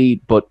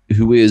Web3, but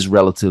who is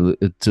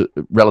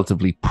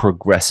relatively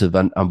progressive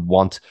and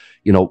want,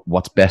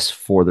 what's best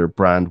for their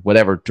brand,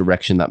 whatever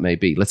direction that may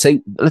be.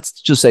 Let's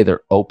just say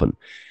they're open.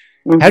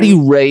 How do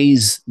you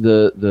raise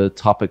the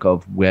topic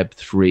of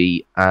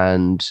Web3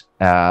 and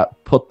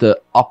put the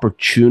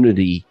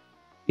opportunity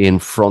in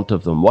front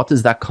of them? What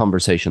does that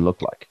conversation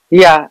look like?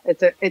 Yeah,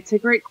 it's a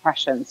great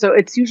question. So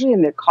it's usually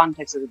in the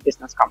context of a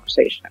business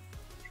conversation.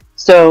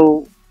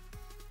 So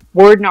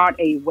we're not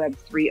a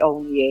Web3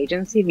 only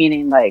agency,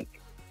 meaning like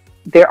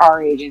there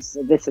are agencies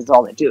that this is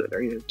all they do.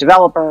 They're either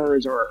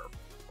developers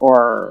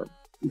or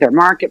they're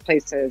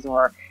marketplaces,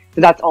 so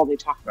that's all they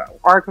talk about.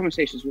 Our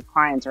conversations with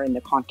clients are in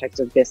the context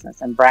of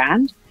business and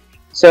brand.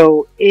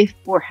 So if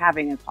we're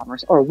having a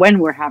conversation, or when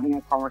we're having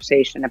a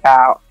conversation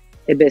about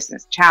a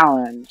business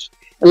challenge,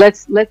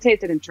 let's say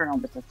it's an internal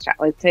business challenge.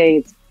 Let's say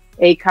it's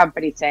a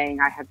company saying,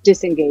 I have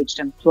disengaged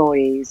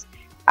employees.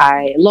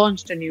 I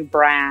launched a new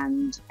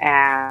brand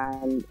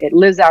and it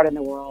lives out in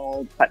the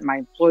world, but my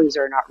employees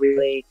are not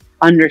really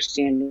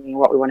understanding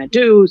what we want to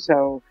do.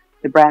 So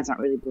the brand's not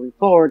really moving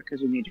forward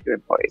because we need to do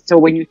employees. So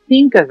when you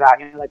think of that,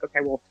 you're like, okay,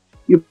 well,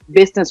 your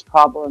business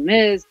problem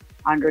is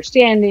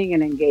understanding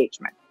and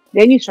engagement.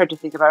 Then you start to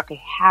think about,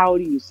 okay, how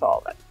do you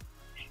solve it?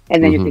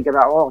 And then you think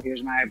about, oh,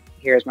 here's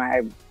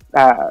my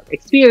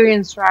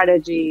experience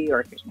strategy,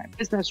 or here's my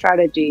business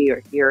strategy,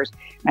 or here's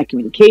my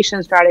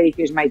communication strategy,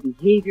 here's my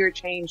behavior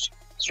change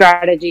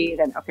strategy.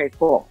 Then, okay,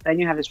 cool. Then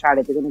you have the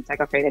strategy. Then it's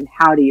like, okay, then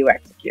how do you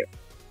execute?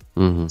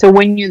 So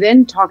when you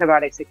then talk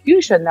about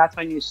execution, that's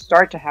when you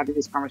start to have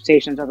these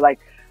conversations of like,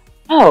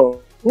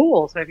 oh,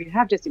 cool. So if you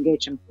have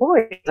disengaged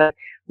employees,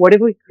 what if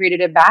we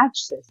created a badge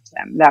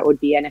system that would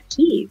be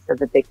NFTs so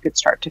that they could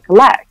start to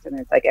collect? And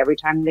it's like every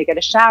time they get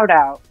a shout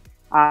out,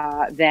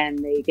 then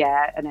they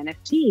get an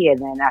NFT. And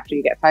then after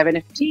you get 5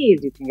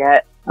 NFTs, you can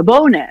get a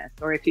bonus.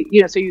 Or if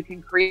so you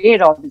can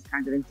create all these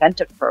kinds of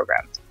incentive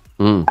programs.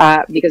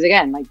 Because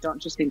again, like,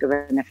 don't just think of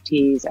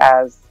NFTs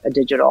as a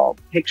digital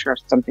picture of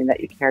something that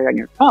you carry on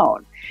your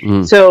phone.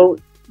 So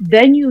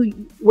then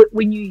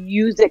when you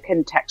use it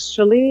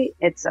contextually,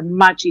 it's a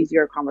much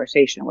easier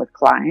conversation with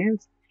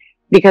clients,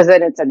 because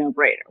then it's a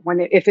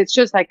no-brainer. If it's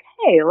just like,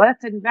 hey,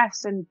 let's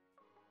invest in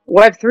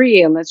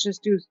Web3 and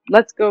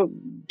let's go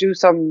do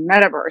some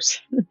metaverse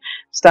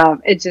stuff,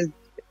 it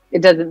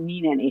doesn't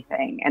mean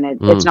anything, and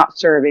it's not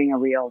serving a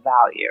real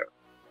value.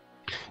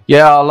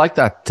 Yeah, I like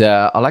that.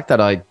 I like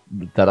that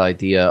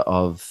idea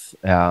of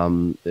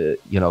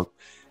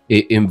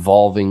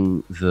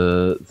involving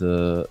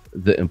the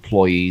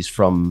employees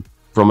from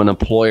an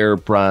employer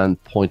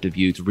brand point of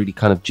view, to really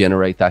kind of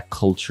generate that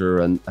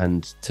culture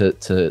and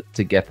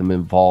to get them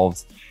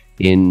involved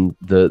in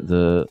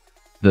the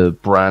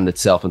brand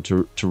itself, and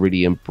to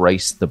really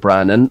embrace the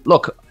brand. And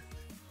look,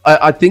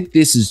 I think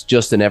this is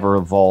just an ever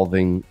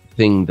evolving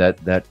thing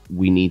that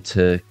we need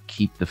to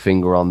keep the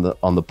finger on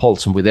the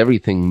pulse. And with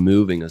everything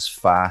moving as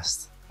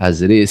fast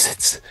as it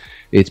is,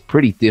 it's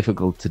pretty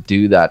difficult to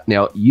do that.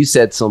 Now, you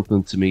said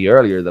something to me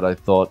earlier that I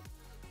thought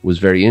was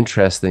very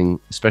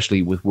interesting,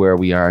 especially with where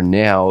we are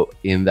now,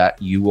 in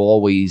that you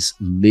always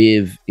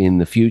live in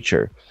the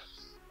future.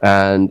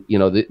 And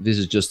this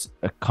is just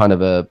a kind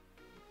of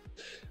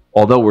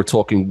although we're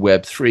talking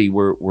Web3,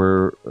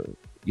 we're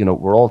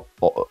all,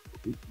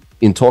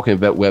 in talking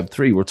about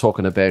Web3, we're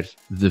talking about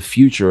the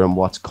future and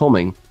what's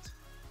coming.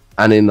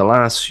 And in the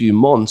last few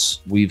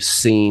months, we've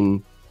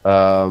seen,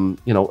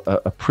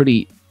 a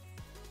pretty,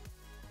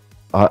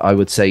 I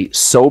would say,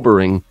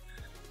 sobering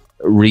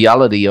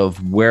reality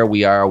of where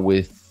we are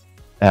with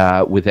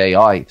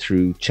AI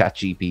through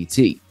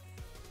ChatGPT.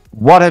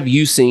 What have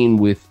you seen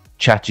with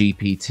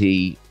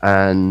ChatGPT,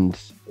 and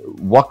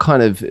what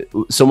kind of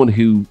someone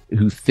who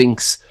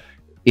thinks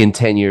in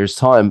 10 years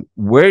time,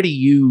 where do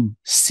you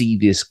see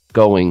this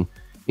going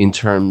in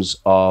terms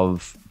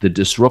of the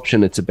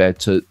disruption it's about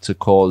to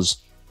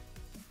cause,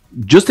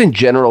 just in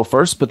general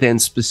first, but then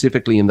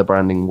specifically in the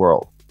branding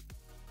world?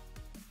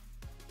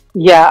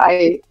 Yeah,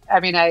 I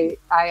mean, I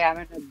am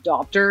an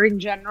adopter in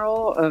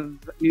general of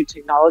new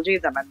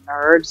technologies. I'm a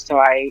nerd, so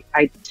I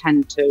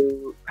tend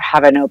to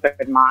have an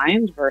open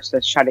mind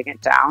versus shutting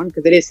it down,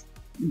 because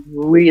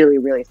really,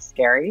 really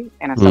scary.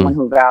 And as someone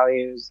who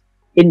values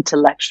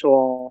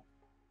intellectual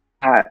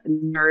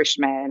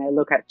nourishment, and I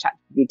look at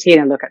ChatGPT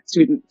and I look at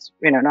students,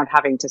 not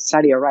having to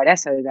study or write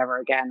essays ever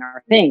again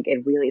or think,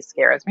 it really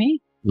scares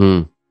me.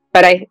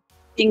 But I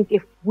think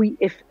if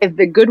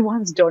the good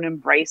ones don't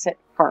embrace it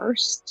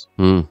first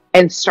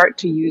and start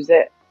to use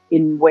it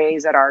in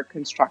ways that are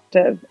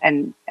constructive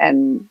and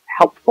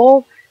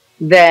helpful,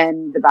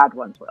 then the bad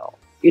ones will.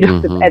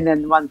 And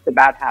then once the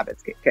bad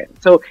habits kick in.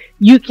 So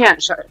you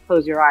can't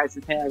close your eyes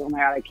and say, like, oh my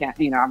God, I can't,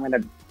 I'm going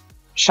to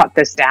shut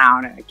this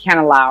down and I can't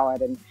allow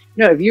it. And,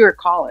 if you're at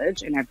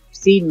college, and I've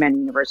seen many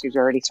universities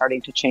already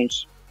starting to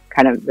change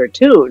kind of their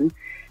tune,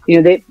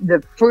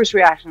 the first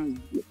reaction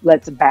was,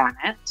 let's ban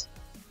it,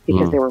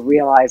 because they were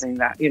realizing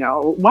that,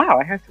 wow,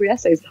 I have 3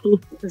 essays that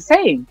look the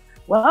same.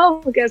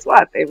 Well, guess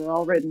what? They were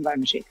all written by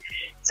machine.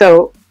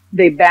 So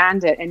they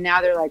banned it, and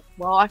now they're like,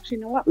 well, actually,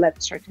 you know what?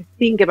 Let's start to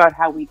think about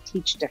how we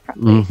teach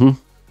differently.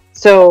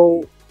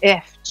 So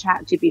if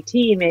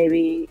ChatGPT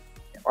maybe,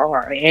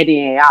 or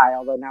any AI,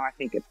 although now I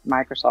think it's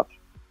Microsoft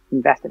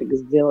invested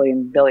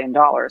 $1 billion,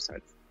 so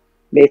it's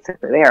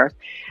basically theirs.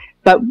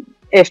 But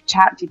if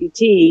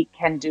ChatGPT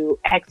can do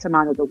X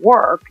amount of the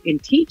work in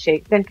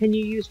teaching, then can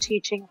you use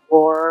teaching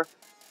for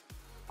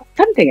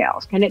something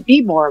else? Can it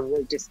be more of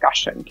a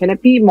discussion? Can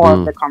it be more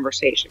of the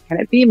conversation? Can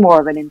it be more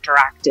of an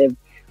interactive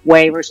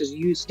way versus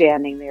you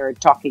standing there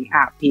and talking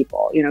at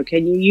people?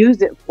 Can you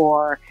use it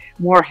for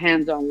more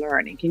hands-on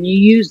learning? Can you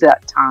use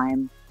that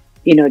time,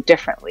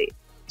 differently?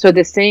 So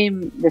the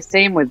same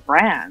with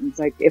brands.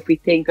 Like if we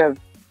think of,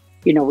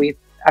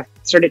 I've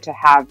started to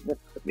have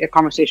a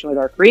conversation with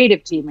our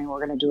creative team, and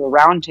we're going to do a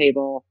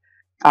roundtable,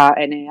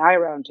 an AI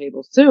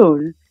roundtable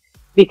soon,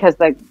 because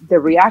like the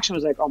reaction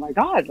was like, oh my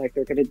God, like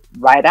they're going to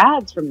write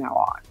ads from now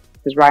on.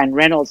 Because Ryan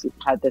Reynolds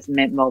had this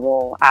Mint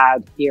Mobile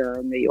ad here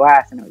in the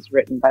US, and it was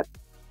written by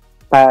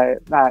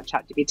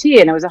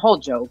ChatGPT, and it was a whole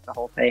joke, the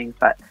whole thing.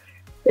 But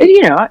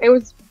it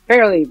was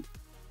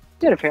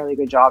did a fairly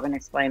good job in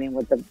explaining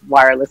what the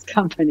wireless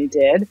company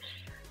did.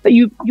 But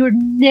you're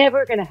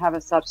never going to have a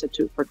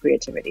substitute for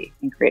creativity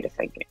and creative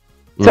thinking.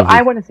 So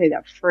I want to say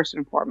that first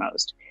and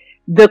foremost,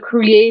 the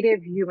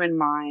creative human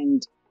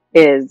mind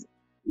is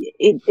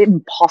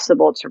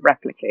impossible to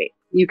replicate.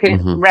 You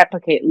can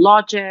replicate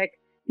logic,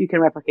 you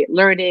can replicate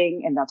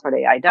learning, and that's what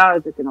AI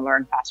does. It's going to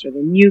learn faster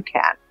than you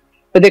can.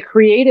 But the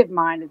creative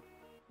mind is,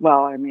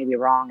 well, I may be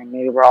wrong, and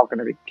maybe we're all going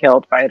to be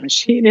killed by a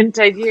machine in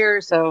 10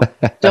 years. So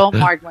don't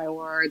mark my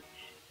words.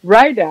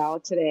 Right now,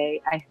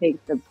 today, I think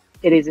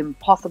it is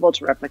impossible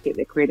to replicate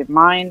the creative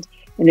mind,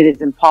 and it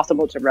is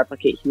impossible to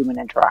replicate human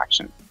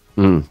interaction.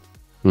 It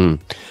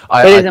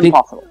is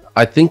impossible.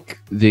 I think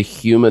the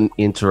human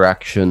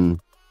interaction,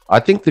 I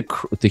think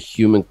the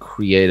human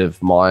creative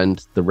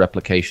mind, the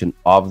replication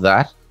of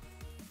that,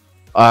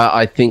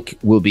 I think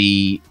will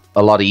be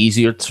a lot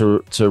easier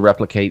to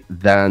replicate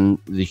than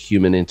the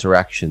human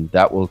interaction.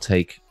 That will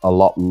take a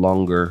lot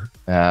longer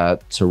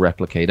to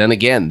replicate. And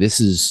again, this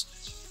is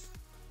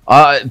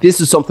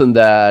something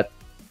that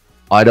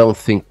I don't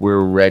think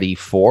we're ready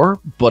for,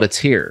 but it's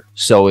here.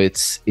 So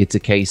it's a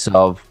case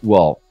of,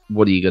 well,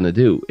 what are you going to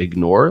do?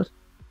 Ignore it?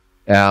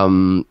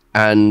 And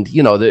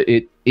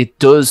it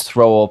does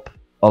throw up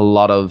a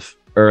lot of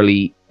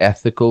early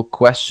ethical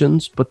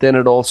questions, but then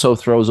it also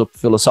throws up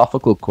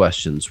philosophical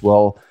questions.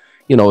 Well,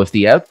 if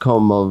the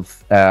outcome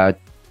of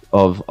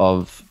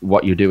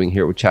what you're doing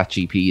here with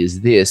ChatGPT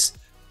is this,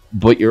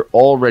 but you're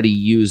already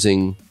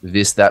using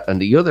this, that,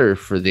 and the other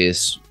for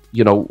this,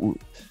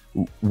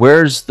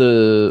 where's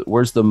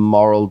the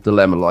moral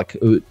dilemma? Like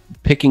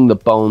picking the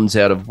bones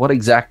out of what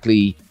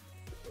exactly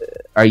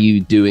are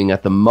you doing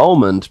at the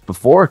moment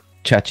before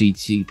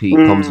ChatGPT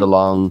comes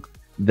along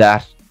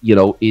that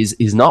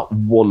is not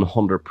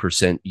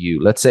 100%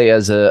 you. Let's say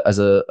as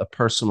a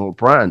personal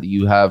brand,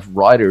 you have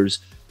writers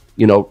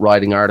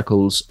writing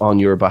articles on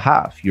your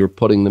behalf. You're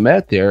putting them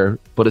out there,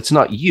 but it's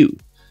not you.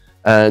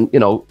 And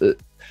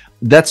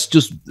that's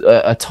just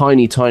a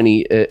tiny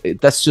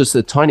that's just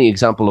a tiny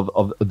example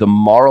of the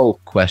moral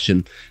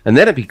question. And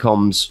then it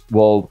becomes,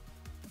 well,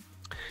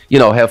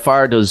 how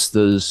far does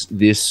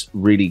this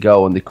really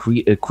go? And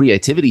the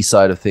creativity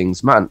side of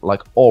things, man,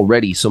 like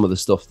already some of the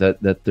stuff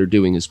that they're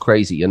doing is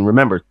crazy. And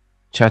remember,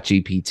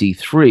 ChatGPT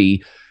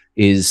 3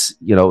 is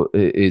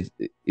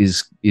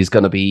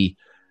going to be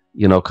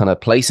kind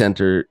of play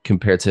center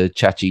compared to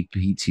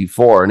ChatGPT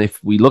 4. And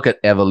if we look at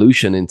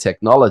evolution in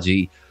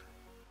technology,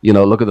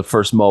 look at the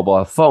first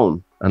mobile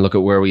phone and look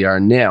at where we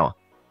are now.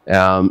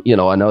 I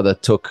know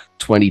that took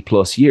 20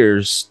 plus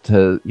years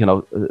to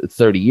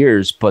 30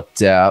 years, but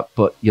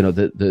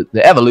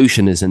the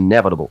evolution is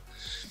inevitable.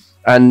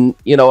 And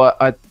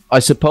I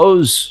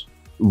suppose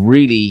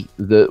really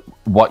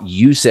what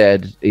you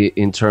said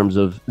in terms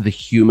of the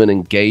human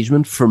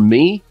engagement, for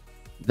me,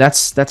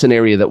 that's an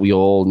area that we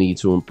all need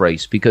to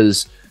embrace,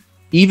 because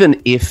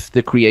even if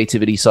the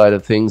creativity side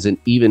of things and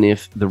even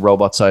if the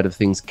robot side of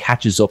things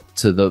catches up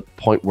to the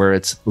point where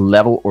it's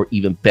level or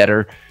even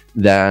better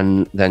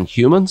than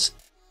humans,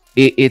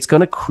 it's going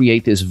to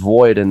create this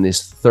void and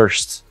this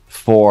thirst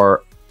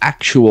for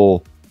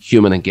actual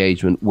human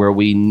engagement where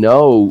we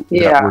know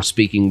that we're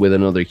speaking with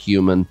another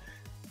human,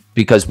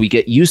 because we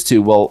get used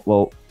to,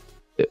 well,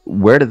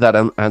 where did that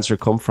answer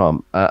come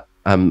from?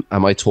 Am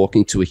I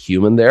talking to a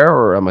human there,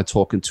 or am I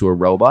talking to a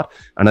robot?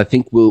 And I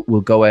think we'll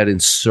go out in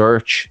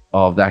search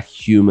of that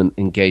human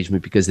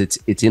engagement because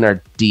it's in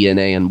our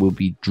DNA and we'll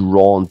be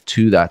drawn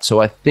to that.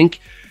 So I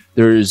think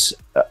there's,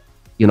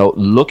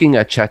 looking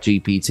at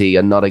ChatGPT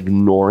and not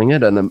ignoring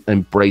it and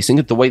embracing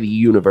it the way the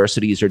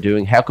universities are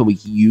doing. How can we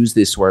use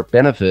this to our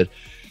benefit?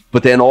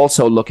 But then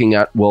also looking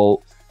at,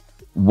 well,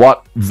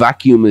 what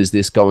vacuum is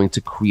this going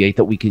to create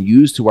that we can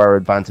use to our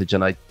advantage?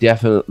 And I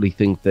definitely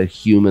think that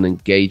human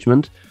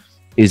engagement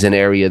is an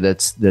area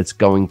that's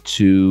going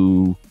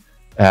to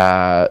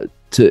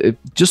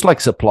just like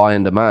supply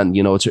and demand.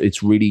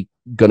 It's really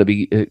going to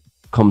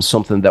become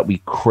something that we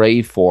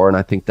crave for, and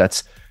I think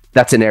that's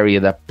an area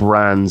that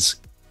brands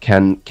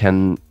can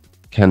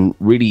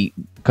really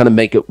kind of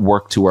make it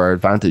work to our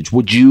advantage.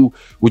 Would you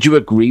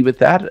agree with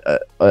that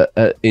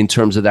in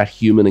terms of that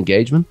human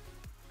engagement?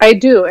 I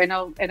do, and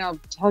I'll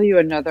tell you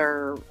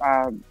another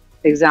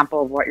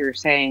example of what you're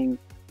saying.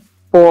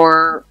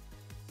 For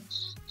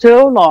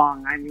so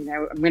long, I mean,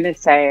 I'm going to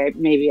say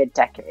maybe a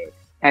decade,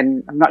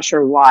 and I'm not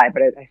sure why,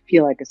 but I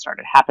feel like it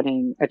started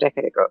happening a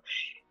decade ago.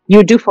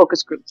 You do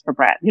focus groups for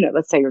brand.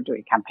 Let's say you're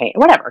doing campaign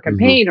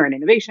or an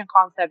innovation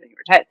concept,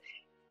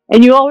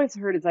 and you always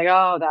heard it's like,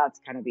 oh, that's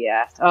kind of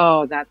BS.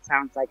 Oh, that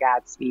sounds like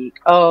ad speak.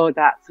 Oh,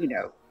 that's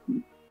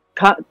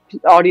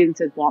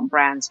audiences want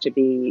brands to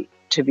be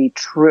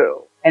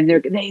true, and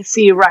they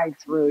see right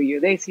through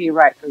you. They see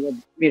right through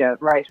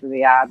right through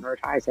the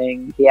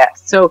advertising.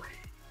 Yes, so.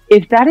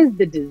 If that is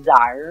the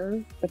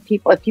desire of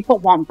people, if people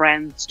want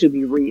brands to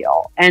be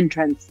real and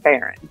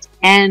transparent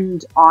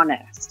and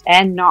honest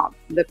and not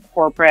the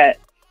corporate,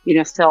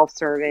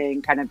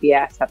 self-serving kind of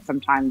BS that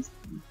sometimes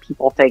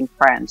people think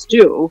brands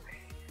do,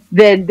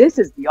 then this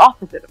is the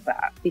opposite of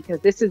that, because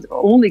this is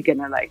only going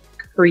to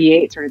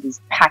create sort of these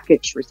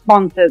packaged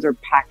responses or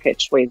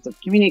packaged ways of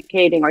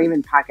communicating or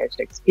even packaged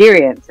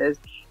experiences.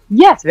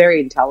 Yes,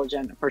 very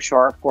intelligent for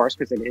sure, of course,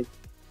 because it is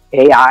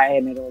AI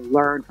and it'll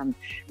learn from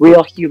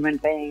real human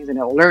things and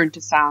it'll learn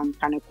to sound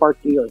kind of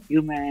quirky or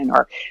human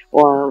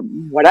or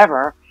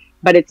whatever.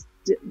 But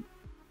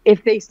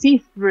if they see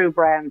through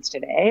brands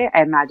today,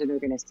 I imagine they're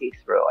going to see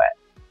through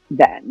it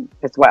then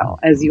as well,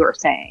 as you're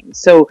saying.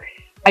 So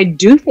I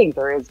do think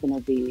there is going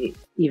to be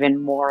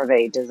even more of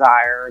a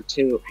desire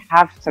to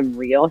have some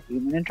real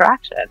human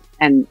interaction,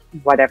 and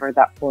whatever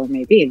that form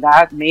may be,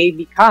 that may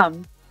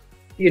become,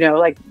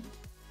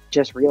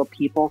 just real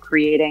people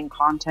creating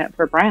content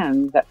for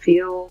brands that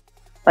feel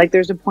like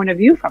there's a point of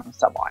view from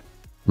someone.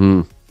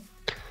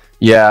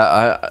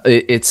 Yeah,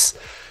 it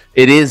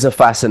is a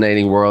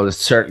fascinating world. It's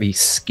certainly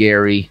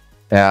scary.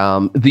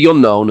 The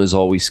unknown is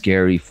always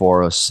scary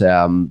for us,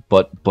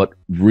 but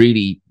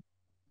really,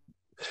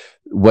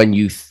 when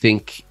you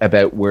think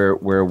about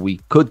where we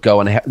could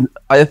go, and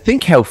I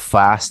think how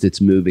fast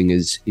it's moving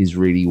is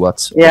really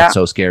what's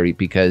so scary,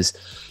 because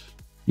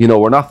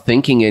we're not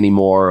thinking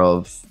anymore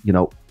of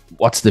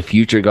what's the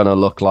future going to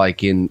look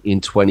like in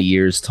 20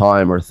 years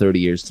time or 30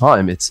 years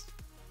time. It's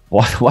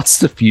what's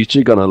the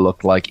future going to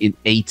look like in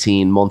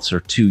 18 months or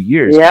 2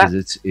 years,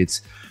 because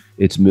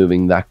it's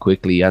moving that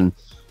quickly. And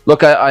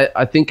look,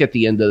 I think at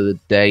the end of the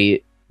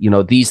day,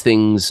 these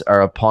things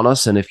are upon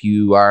us, and if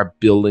you are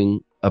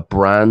building a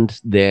brand,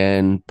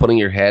 then putting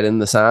your head in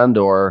the sand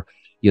or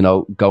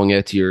going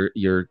out to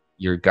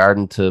your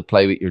garden to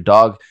play with your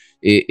dog,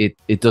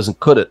 it doesn't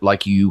cut it.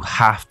 Like, you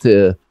have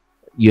to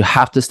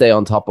stay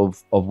on top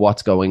of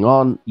what's going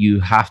on. You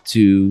have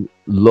to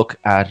look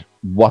at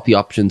what the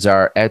options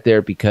are out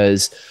there,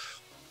 because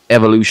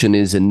evolution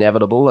is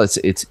inevitable.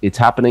 It's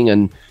happening.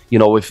 And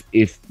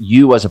if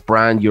you as a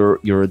brand,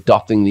 you're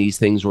adopting these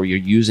things, or you're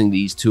using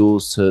these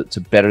tools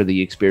to better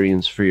the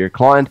experience for your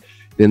client,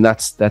 then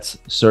that's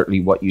certainly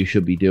what you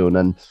should be doing.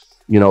 And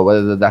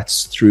whether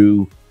that's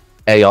through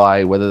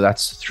AI, whether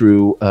that's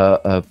through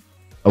a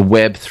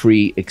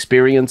Web3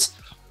 experience,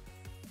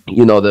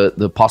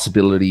 the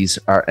possibilities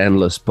are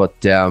endless. But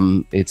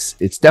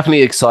it's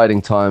definitely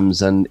exciting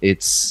times, and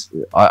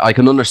I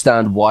can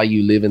understand why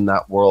you live in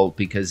that world,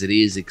 because it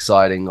is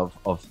exciting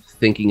of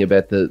thinking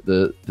about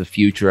the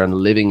future and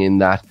living in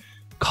that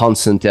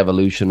constant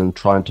evolution and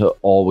trying to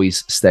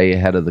always stay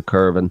ahead of the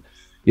curve. And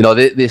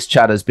this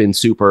chat has been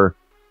super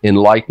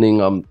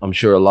enlightening. I'm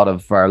sure a lot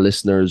of our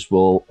listeners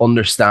will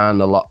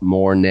understand a lot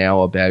more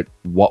now about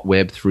what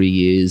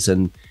Web3 is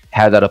and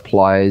how that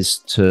applies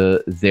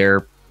to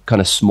their kind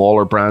of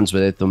smaller brands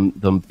without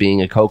them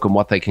being a Coke, and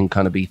what they can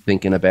kind of be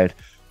thinking about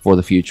for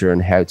the future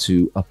and how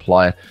to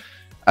apply it.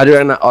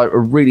 Ariadna, I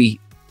really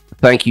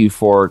thank you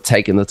for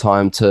taking the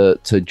time to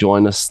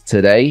join us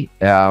today.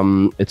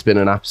 It's been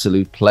an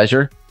absolute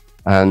pleasure,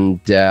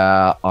 and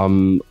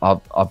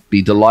I'll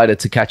be delighted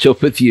to catch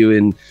up with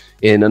you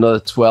in another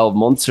 12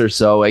 months or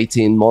so,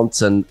 18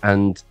 months,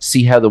 and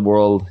see how the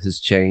world has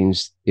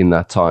changed in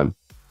that time.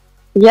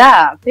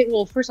 Yeah.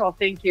 Well, first of all,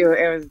 thank you.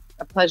 It was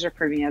a pleasure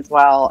for me as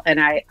well. And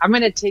I'm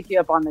going to take you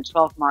up on the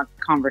 12-month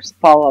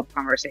follow-up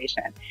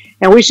conversation.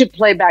 And we should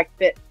play back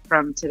fit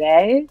from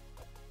today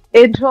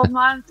in 12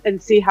 months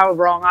and see how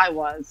wrong I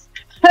was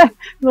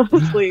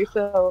mostly.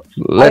 So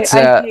I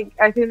think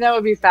that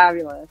would be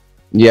fabulous.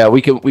 Yeah,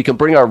 we can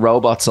bring our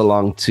robots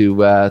along to do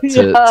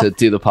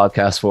the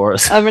podcast for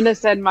us. I'm going to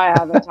send my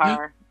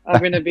avatar. I'm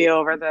going to be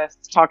over this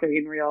talking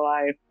in real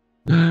life.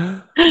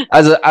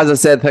 As I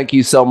said, thank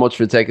you so much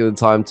for taking the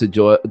time to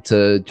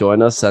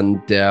join us,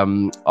 and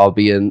I'll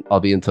be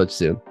in touch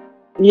soon.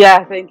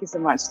 Yeah, thank you so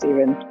much,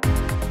 Stephen.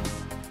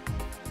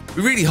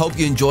 We really hope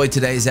you enjoyed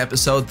today's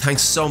episode.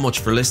 Thanks so much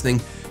for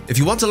listening. If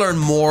you want to learn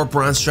more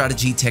brand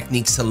strategy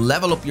techniques to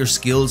level up your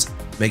skills,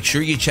 make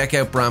sure you check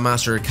out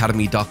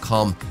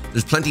brandmasteracademy.com.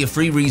 There's plenty of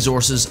free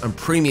resources and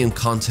premium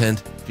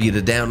content for you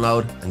to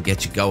download and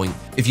get you going.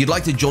 If you'd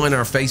like to join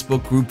our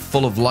Facebook group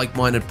full of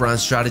like-minded brand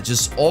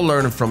strategists, all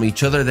learning from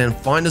each other, then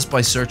find us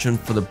by searching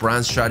for the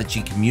Brand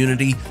Strategy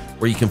Community,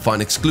 where you can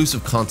find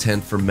exclusive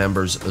content for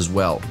members as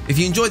well. If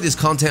you enjoyed this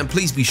content,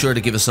 please be sure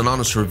to give us an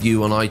honest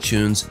review on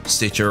iTunes,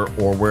 Stitcher,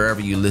 or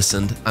wherever you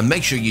listened, and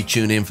make sure you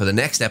tune in for the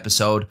next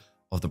episode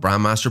of the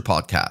Brandmaster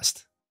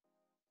Podcast.